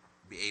also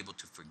be able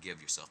to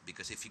forgive yourself.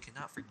 Because if you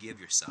cannot forgive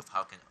yourself,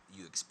 how can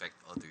you expect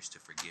others to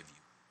forgive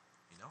you?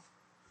 You know?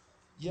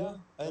 Yeah,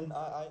 and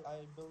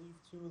I believe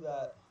too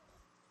that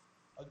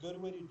a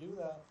good way to do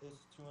that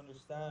is to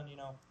understand,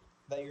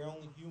 that you're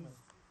only human.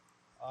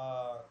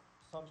 Uh,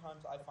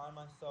 Sometimes I find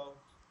myself,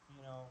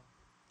 you know,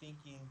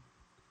 thinking,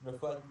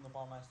 reflecting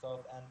upon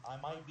myself, and I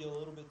might be a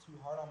little bit too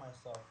hard on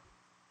myself,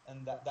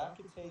 and that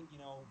could take,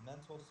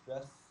 mental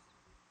stress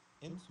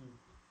into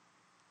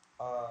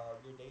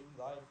your daily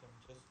life and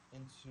just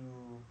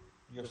into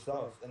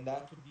yourself, and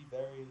that could be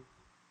very,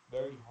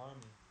 very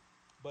harming.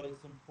 But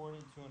it's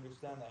important to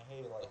understand that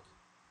hey, like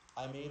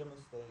I made a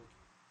mistake.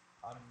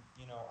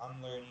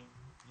 I'm learning.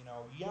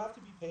 You have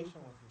to be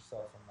patient with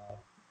yourself in life.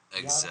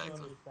 You have to Exactly.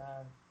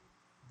 understand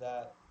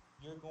that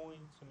you're going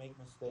to make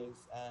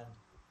mistakes and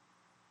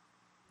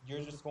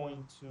you're just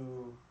going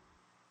to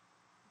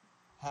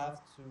have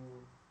to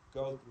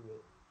go through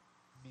it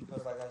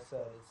because like I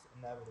said, it's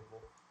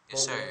inevitable.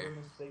 Yes, But sir.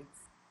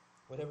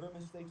 whatever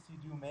mistakes you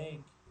do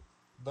make,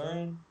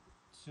 learn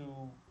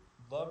to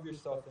love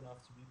yourself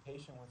enough to be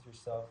patient with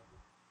yourself,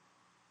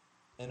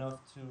 enough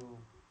to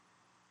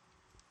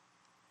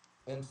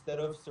instead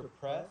of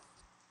suppress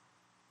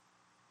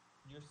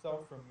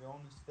yourself from your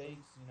own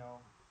mistakes,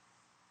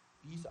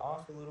 ease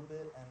off a little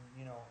bit and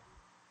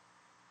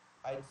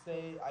I'd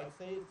say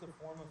it's a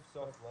form of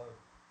self-love.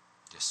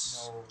 You Yes,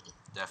 know,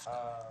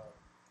 definitely. uh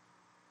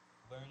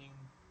learning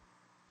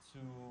to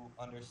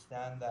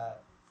understand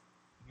that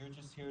you're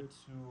just here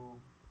to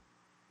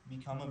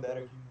become a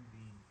better human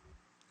being.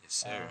 Yes,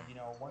 sir. And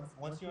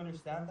once you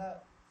understand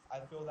that, I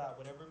feel that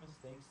whatever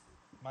mistakes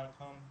might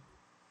come,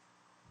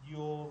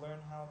 you'll learn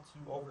how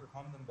to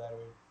overcome them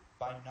better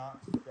by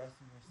not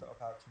stressing yourself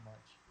out too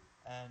much.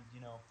 And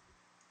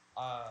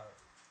uh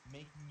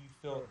making you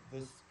feel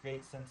this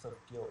great sense of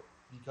guilt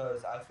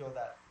because I feel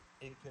that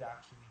it could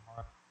actually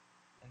harm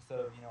instead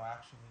of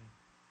actually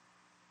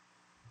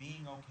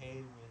being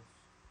okay with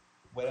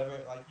whatever,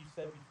 like you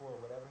said before,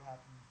 whatever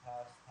happened in the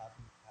past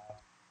happened in the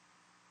past.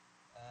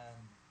 And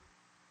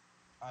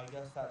I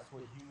guess that's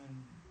what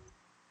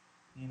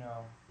you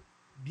know,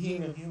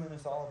 being a human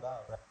is all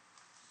about, right?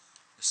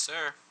 Yes,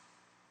 sir.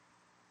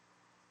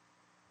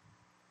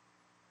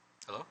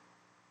 Hello?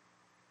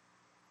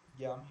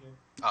 Yeah, I'm here.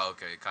 Oh,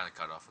 okay. It kind of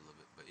cut off a little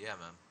bit. But yeah,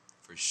 man.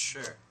 For Yeah.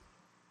 sure.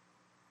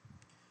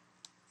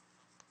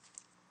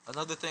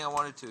 Another thing I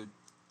wanted to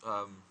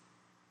um,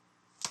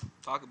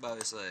 talk about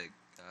is like,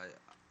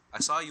 I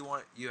saw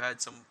you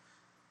had some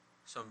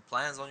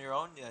plans on your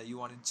own. Yeah, you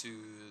wanted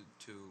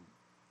to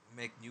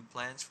make new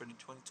plans for the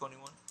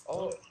 2021.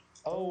 Oh,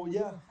 oh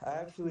yeah, I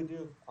actually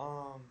do.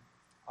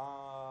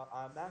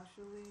 I'm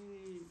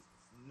actually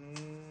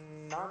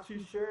not too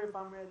sure if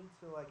I'm ready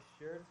to like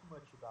share too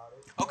much about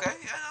it, Okay,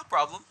 yeah, no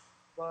problem.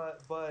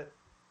 but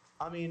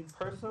I mean,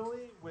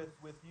 personally, with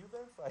you,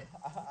 Vince,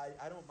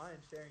 I don't mind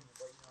sharing it,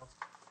 but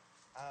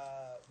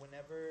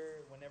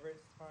whenever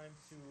it's time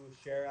to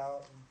share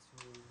out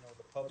into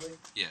the public,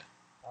 Yeah.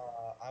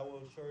 I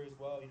will share as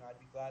well. I'd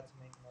be glad to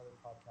make another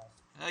podcast.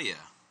 Oh yeah.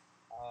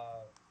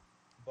 Uh,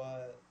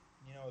 but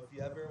if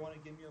you ever want to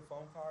give me your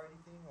phone call or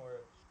anything,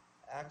 or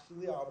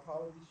actually, I'll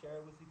probably share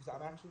it with you because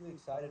I'm actually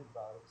excited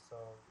about it.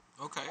 So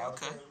Okay.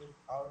 Okay.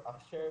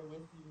 I'll share it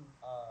with you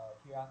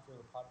here after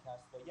the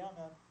podcast. But yeah,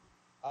 man,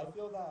 I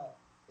feel that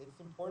it's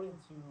important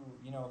to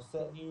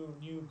set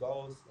new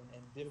goals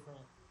in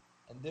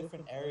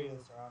different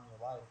areas around your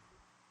life.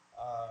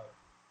 Uh,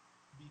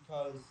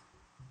 because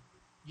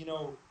you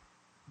know,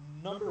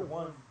 number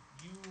one,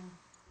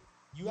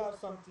 you have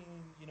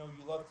something you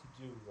love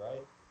to do,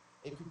 right?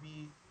 It could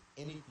be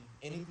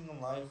anything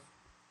in life.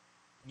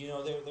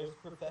 There's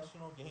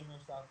professional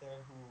gamers out there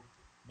who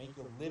make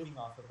a living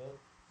off of it,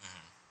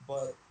 hmm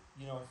but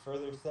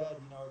further said,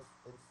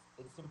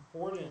 it's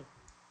important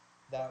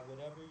that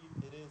whatever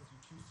it is you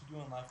choose to do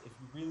in life, if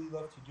you really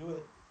love to do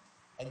it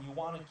and you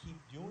want to keep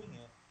doing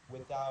it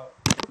without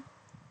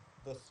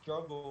the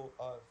struggle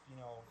of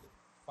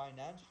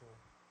financial,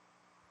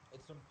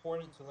 it's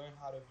important to learn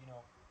how to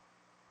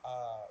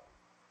uh,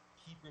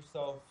 keep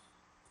yourself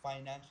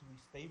financially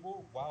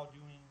stable while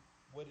doing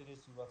what it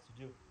is you love to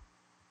do.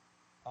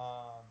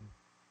 Um,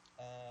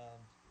 and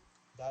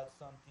that's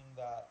something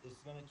that is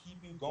gonna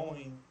keep you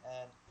going.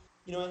 And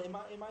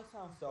it might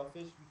sound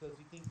selfish because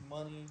you think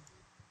money,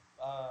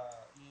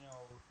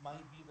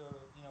 might be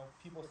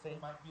people say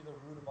might be the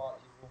root of all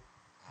evil,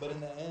 but in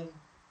the end,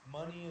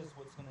 money is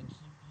what's gonna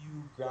keep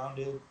you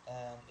grounded,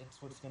 and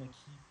it's what's gonna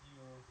keep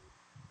you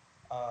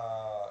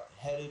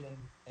headed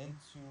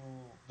into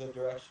the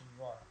direction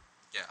you are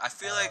Yeah, I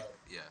feel like uh,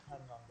 yeah.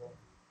 planning on going.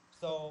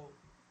 So,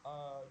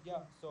 yeah,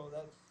 so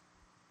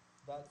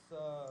that's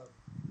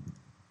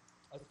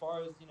as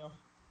far as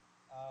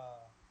uh,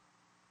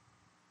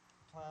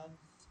 plans.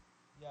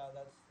 Yeah,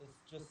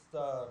 it's just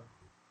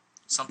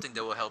Something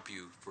that will help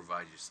you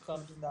provide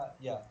yourself.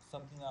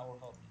 something that will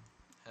help me.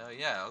 Hell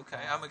yeah, okay.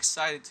 I'm Um,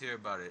 excited to hear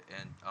about it.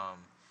 And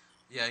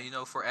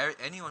yeah, for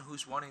anyone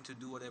who's wanting to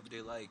do whatever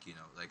they like,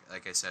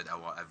 like I said, I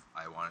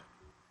want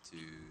to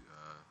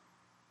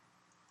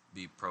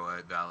be pro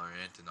at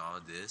Valorant and all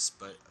of this,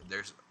 but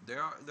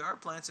there are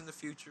plans in the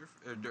future.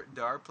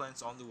 There are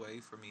plans on the way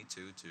for me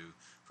too to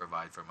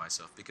provide for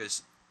myself,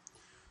 because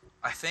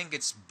I think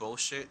it's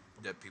bullshit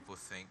that people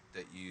think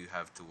that you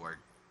have to work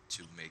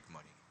to make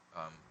money.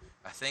 Um,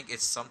 I think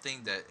it's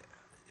something that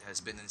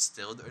has been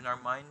instilled in our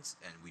minds,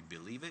 and we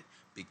believe it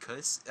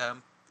because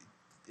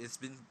it's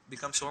been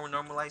become so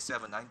normalized to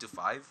have a 9 to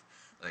 5.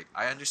 Like,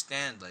 I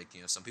understand, like,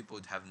 some people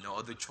would have no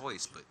other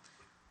choice, but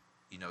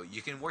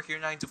you can work your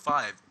 9 to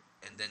 5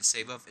 and then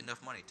save up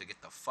enough money to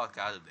get the fuck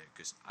out of there.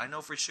 Because I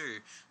know for sure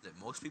that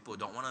most people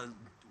don't want to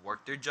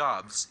work their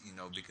jobs,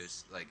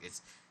 because like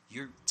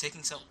you're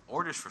taking some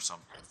orders from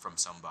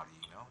somebody,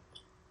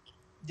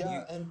 yeah,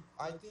 you and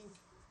I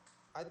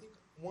think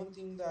one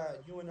thing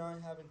that you and I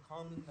have in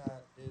common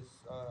that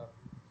is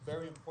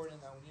very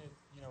important that we need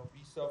to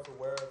be self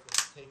aware of and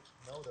take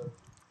note of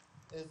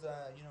is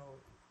that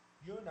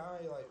you and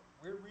I, like,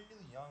 we're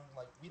really young,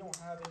 like we don't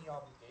have any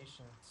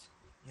obligations,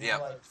 yeah,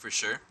 like for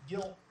sure.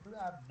 you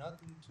have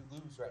nothing to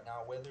lose right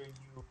now, whether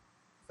you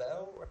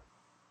fail or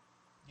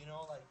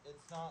like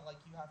it's not like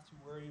you have to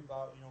worry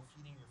about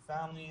feeding your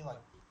family.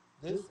 Like,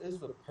 this is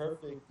the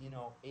perfect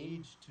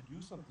age to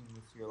do something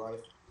with your life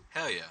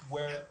Hell yeah.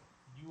 where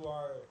you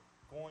are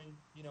going.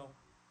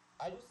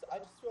 I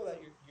just feel that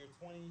your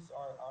 20s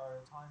are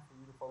a time for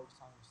you to focus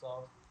on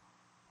yourself,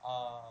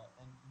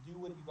 and do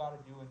what you got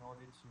to do in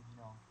order to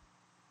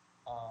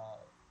uh,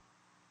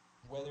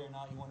 whether or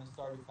not you want to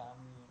start a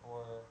family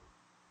or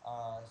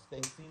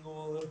stay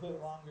single a little bit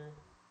longer.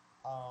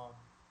 um,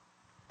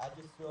 I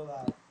just feel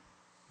that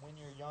when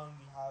you're young,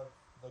 you have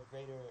the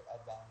greater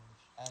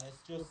advantage, and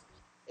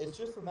it's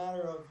just a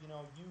matter of you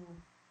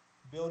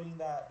building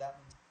that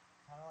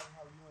kind of like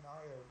how you and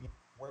I are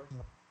working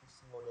every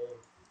single day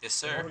Yes,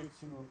 in sir. order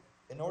to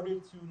in order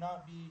to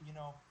not be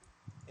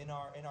in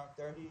our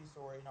 30s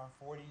or in our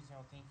 40s,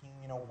 thinking,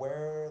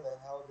 where the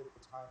hell did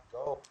the time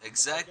go? I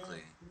Exactly.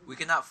 guarantee We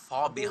you, cannot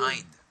fall literally,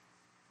 behind.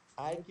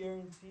 I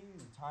guarantee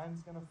you,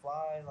 time's gonna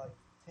fly like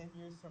 10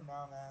 years from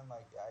now, man.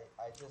 Like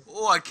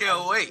Oh, I I can't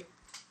just wait.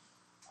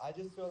 I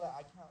just feel that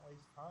I can't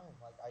waste time.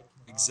 Like, I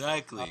cannot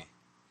waste time. Exactly.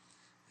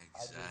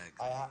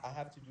 I Exactly.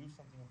 have to do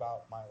something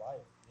about my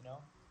life.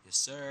 Yes,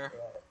 sir. Yeah,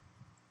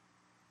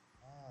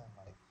 man.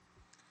 Like,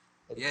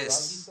 like you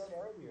Yes. said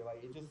earlier,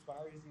 like it just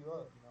fires you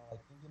up. Like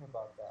thinking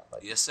about that.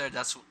 Like, Yes, sir.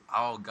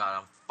 Oh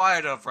god, I'm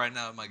fired up right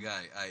now, my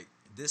guy.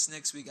 This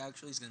next week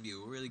actually is gonna be a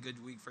really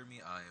good week for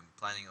me. I am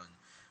planning on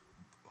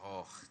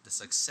the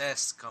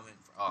success coming.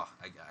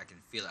 I can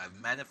feel it. I've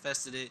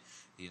manifested it.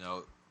 You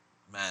know,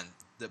 man.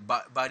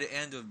 By the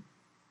end of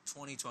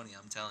 2020,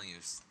 I'm telling you,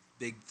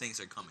 big things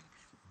are coming.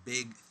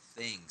 Big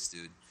things,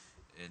 dude.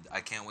 And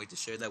I can't wait to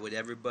share that with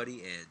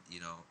everybody. And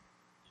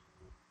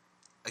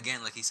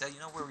again, like he said,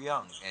 we're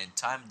young and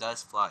time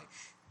does fly,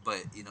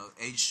 but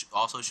age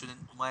also shouldn't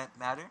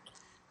matter.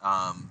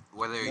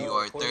 Whether you no,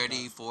 are of course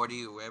 30, not.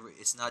 40, or whatever,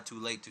 it's not too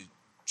late to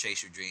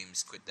chase your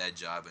dreams, quit that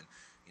job, and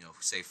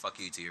say fuck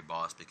you to your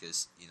boss,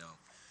 because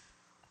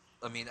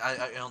I mean,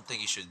 I don't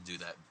think you should do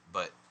that,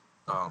 but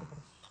um,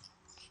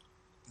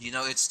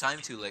 it's time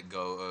to let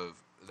go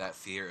of that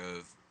fear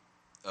of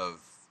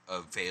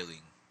of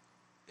failing.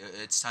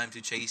 It's time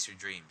to chase your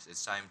dreams.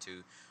 It's time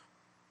to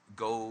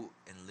go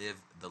and live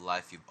the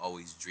life you've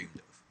always dreamed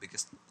of.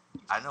 Because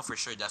I know for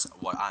sure that's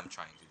what I'm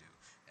trying to do.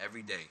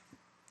 Every day,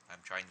 I'm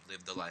trying to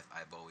live the life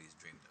I've always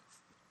dreamed of.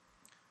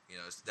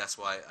 That's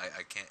why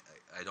I can't,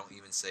 I don't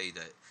even say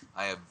that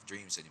I have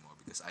dreams anymore,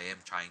 because I am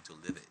trying to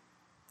live it,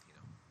 you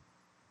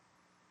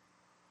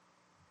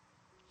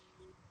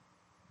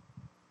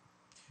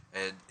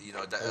And,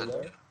 Are you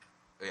there?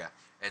 yeah.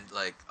 And,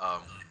 like,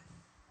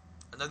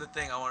 another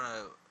thing I want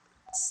to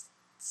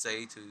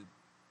say to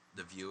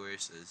the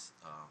viewers is,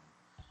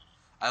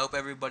 I hope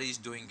everybody's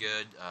doing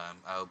good.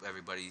 I hope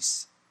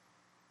everybody's,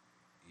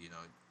 you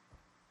know,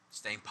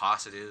 staying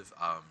positive.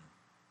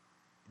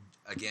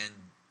 Again,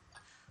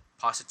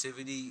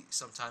 positivity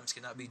sometimes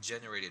cannot be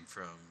generated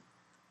from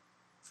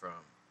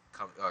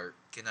or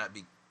cannot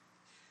be,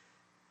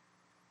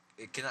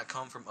 it cannot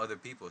come from other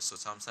people. So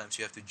sometimes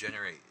you have to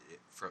generate it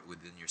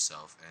within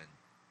yourself, and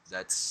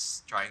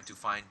that's trying to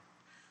find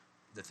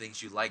the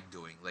things you like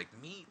doing. Like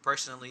me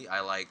personally,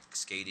 I like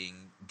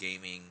skating,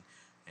 gaming,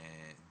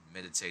 and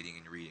meditating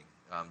and reading.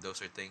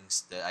 Those are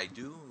things that I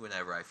do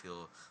whenever I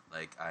feel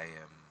like I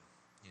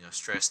am,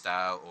 stressed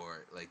out,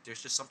 or like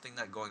there's just something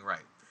not going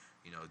right.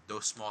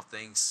 Those small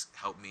things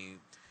help me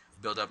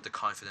build up the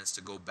confidence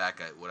to go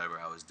back at whatever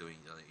I was doing.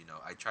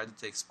 I try to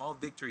take small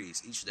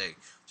victories each day,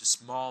 just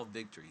small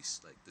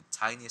victories, like the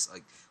tiniest,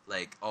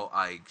 like oh,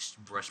 I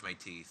brushed my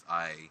teeth,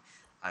 I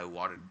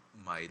watered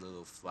my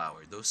little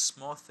flower. Those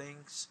small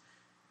things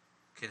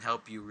can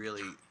help you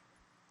really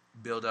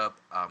build up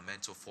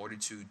mental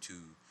fortitude to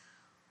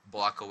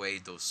block away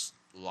those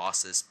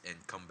losses and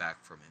come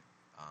back from it.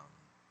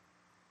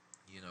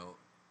 You know,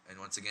 and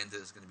once again,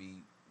 this is going to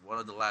be one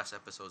of the last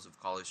episodes of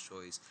College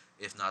Choice,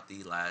 if not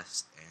the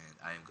last. And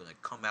I am going to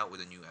come out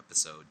with a new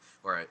episode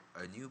or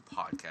a new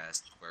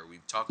podcast where we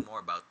talk more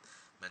about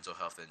mental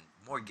health and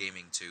more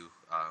gaming too,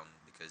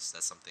 because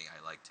that's something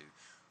I like to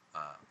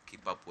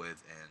keep up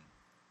with. And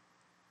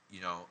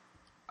you know,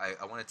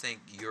 I want to thank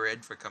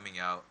Yured for coming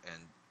out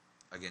and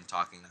again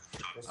talking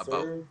Yes,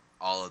 about sir.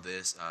 all of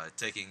this,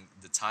 taking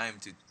the time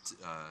to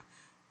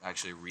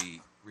actually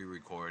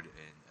re-record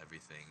and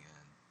everything. And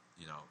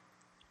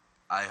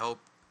I hope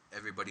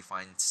everybody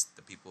finds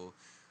the people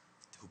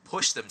who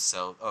push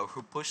themselves or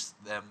who push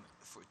them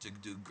to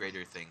do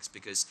greater things,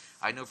 because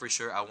I know for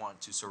sure I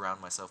want to surround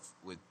myself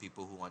with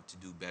people who want to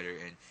do better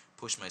and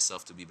push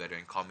myself to be better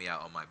and call me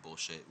out on my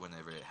bullshit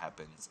whenever it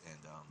happens. And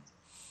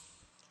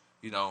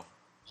you know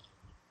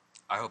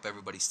I hope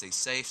everybody stays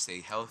safe,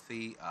 stay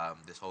healthy.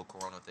 This whole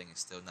corona thing is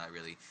still not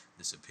really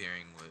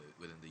disappearing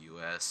within the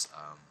U.S.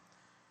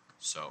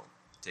 So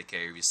take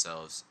care of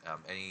yourselves.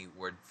 Any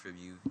word for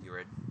you,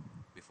 Yurid,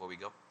 before we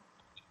go?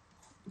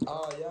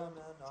 Yeah,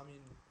 man. I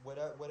mean,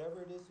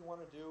 whatever it is you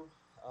want to do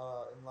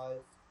in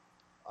life,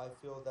 I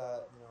feel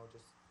that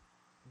just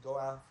go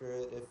after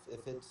it.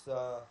 If it's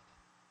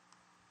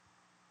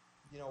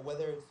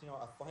whether it's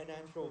a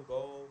financial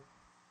goal,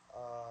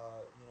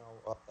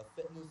 a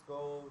fitness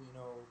goal,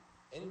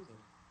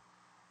 anything.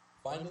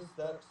 Find the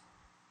steps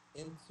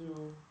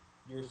into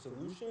your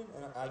solution,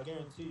 and I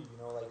guarantee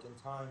like in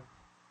time,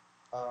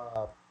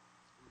 uh,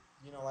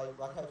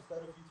 like I've said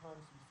a few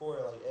times before,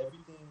 like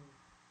everything,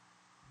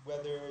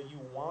 whether you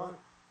want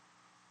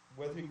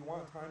whether you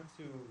want time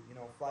to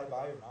fly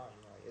by or not,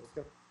 like it's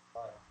gonna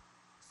fly by.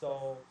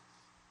 So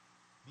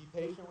be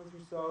patient with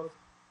yourself.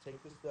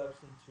 Take the steps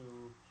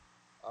into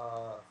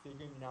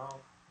figuring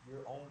out your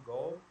own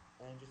goal,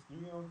 and just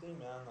do your own thing,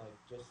 man. Like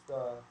just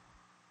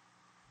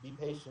be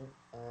patient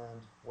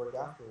and work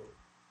after it.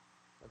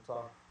 That's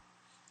all.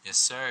 Yes,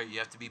 sir. You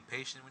have to be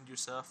patient with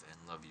yourself and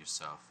love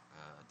yourself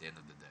at the end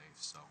of the day.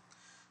 So,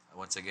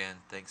 once again,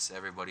 thanks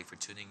everybody for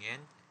tuning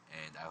in,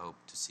 and I hope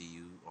to see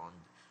you on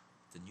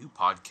the new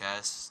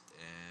podcast.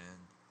 And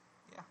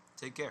yeah,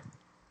 take care.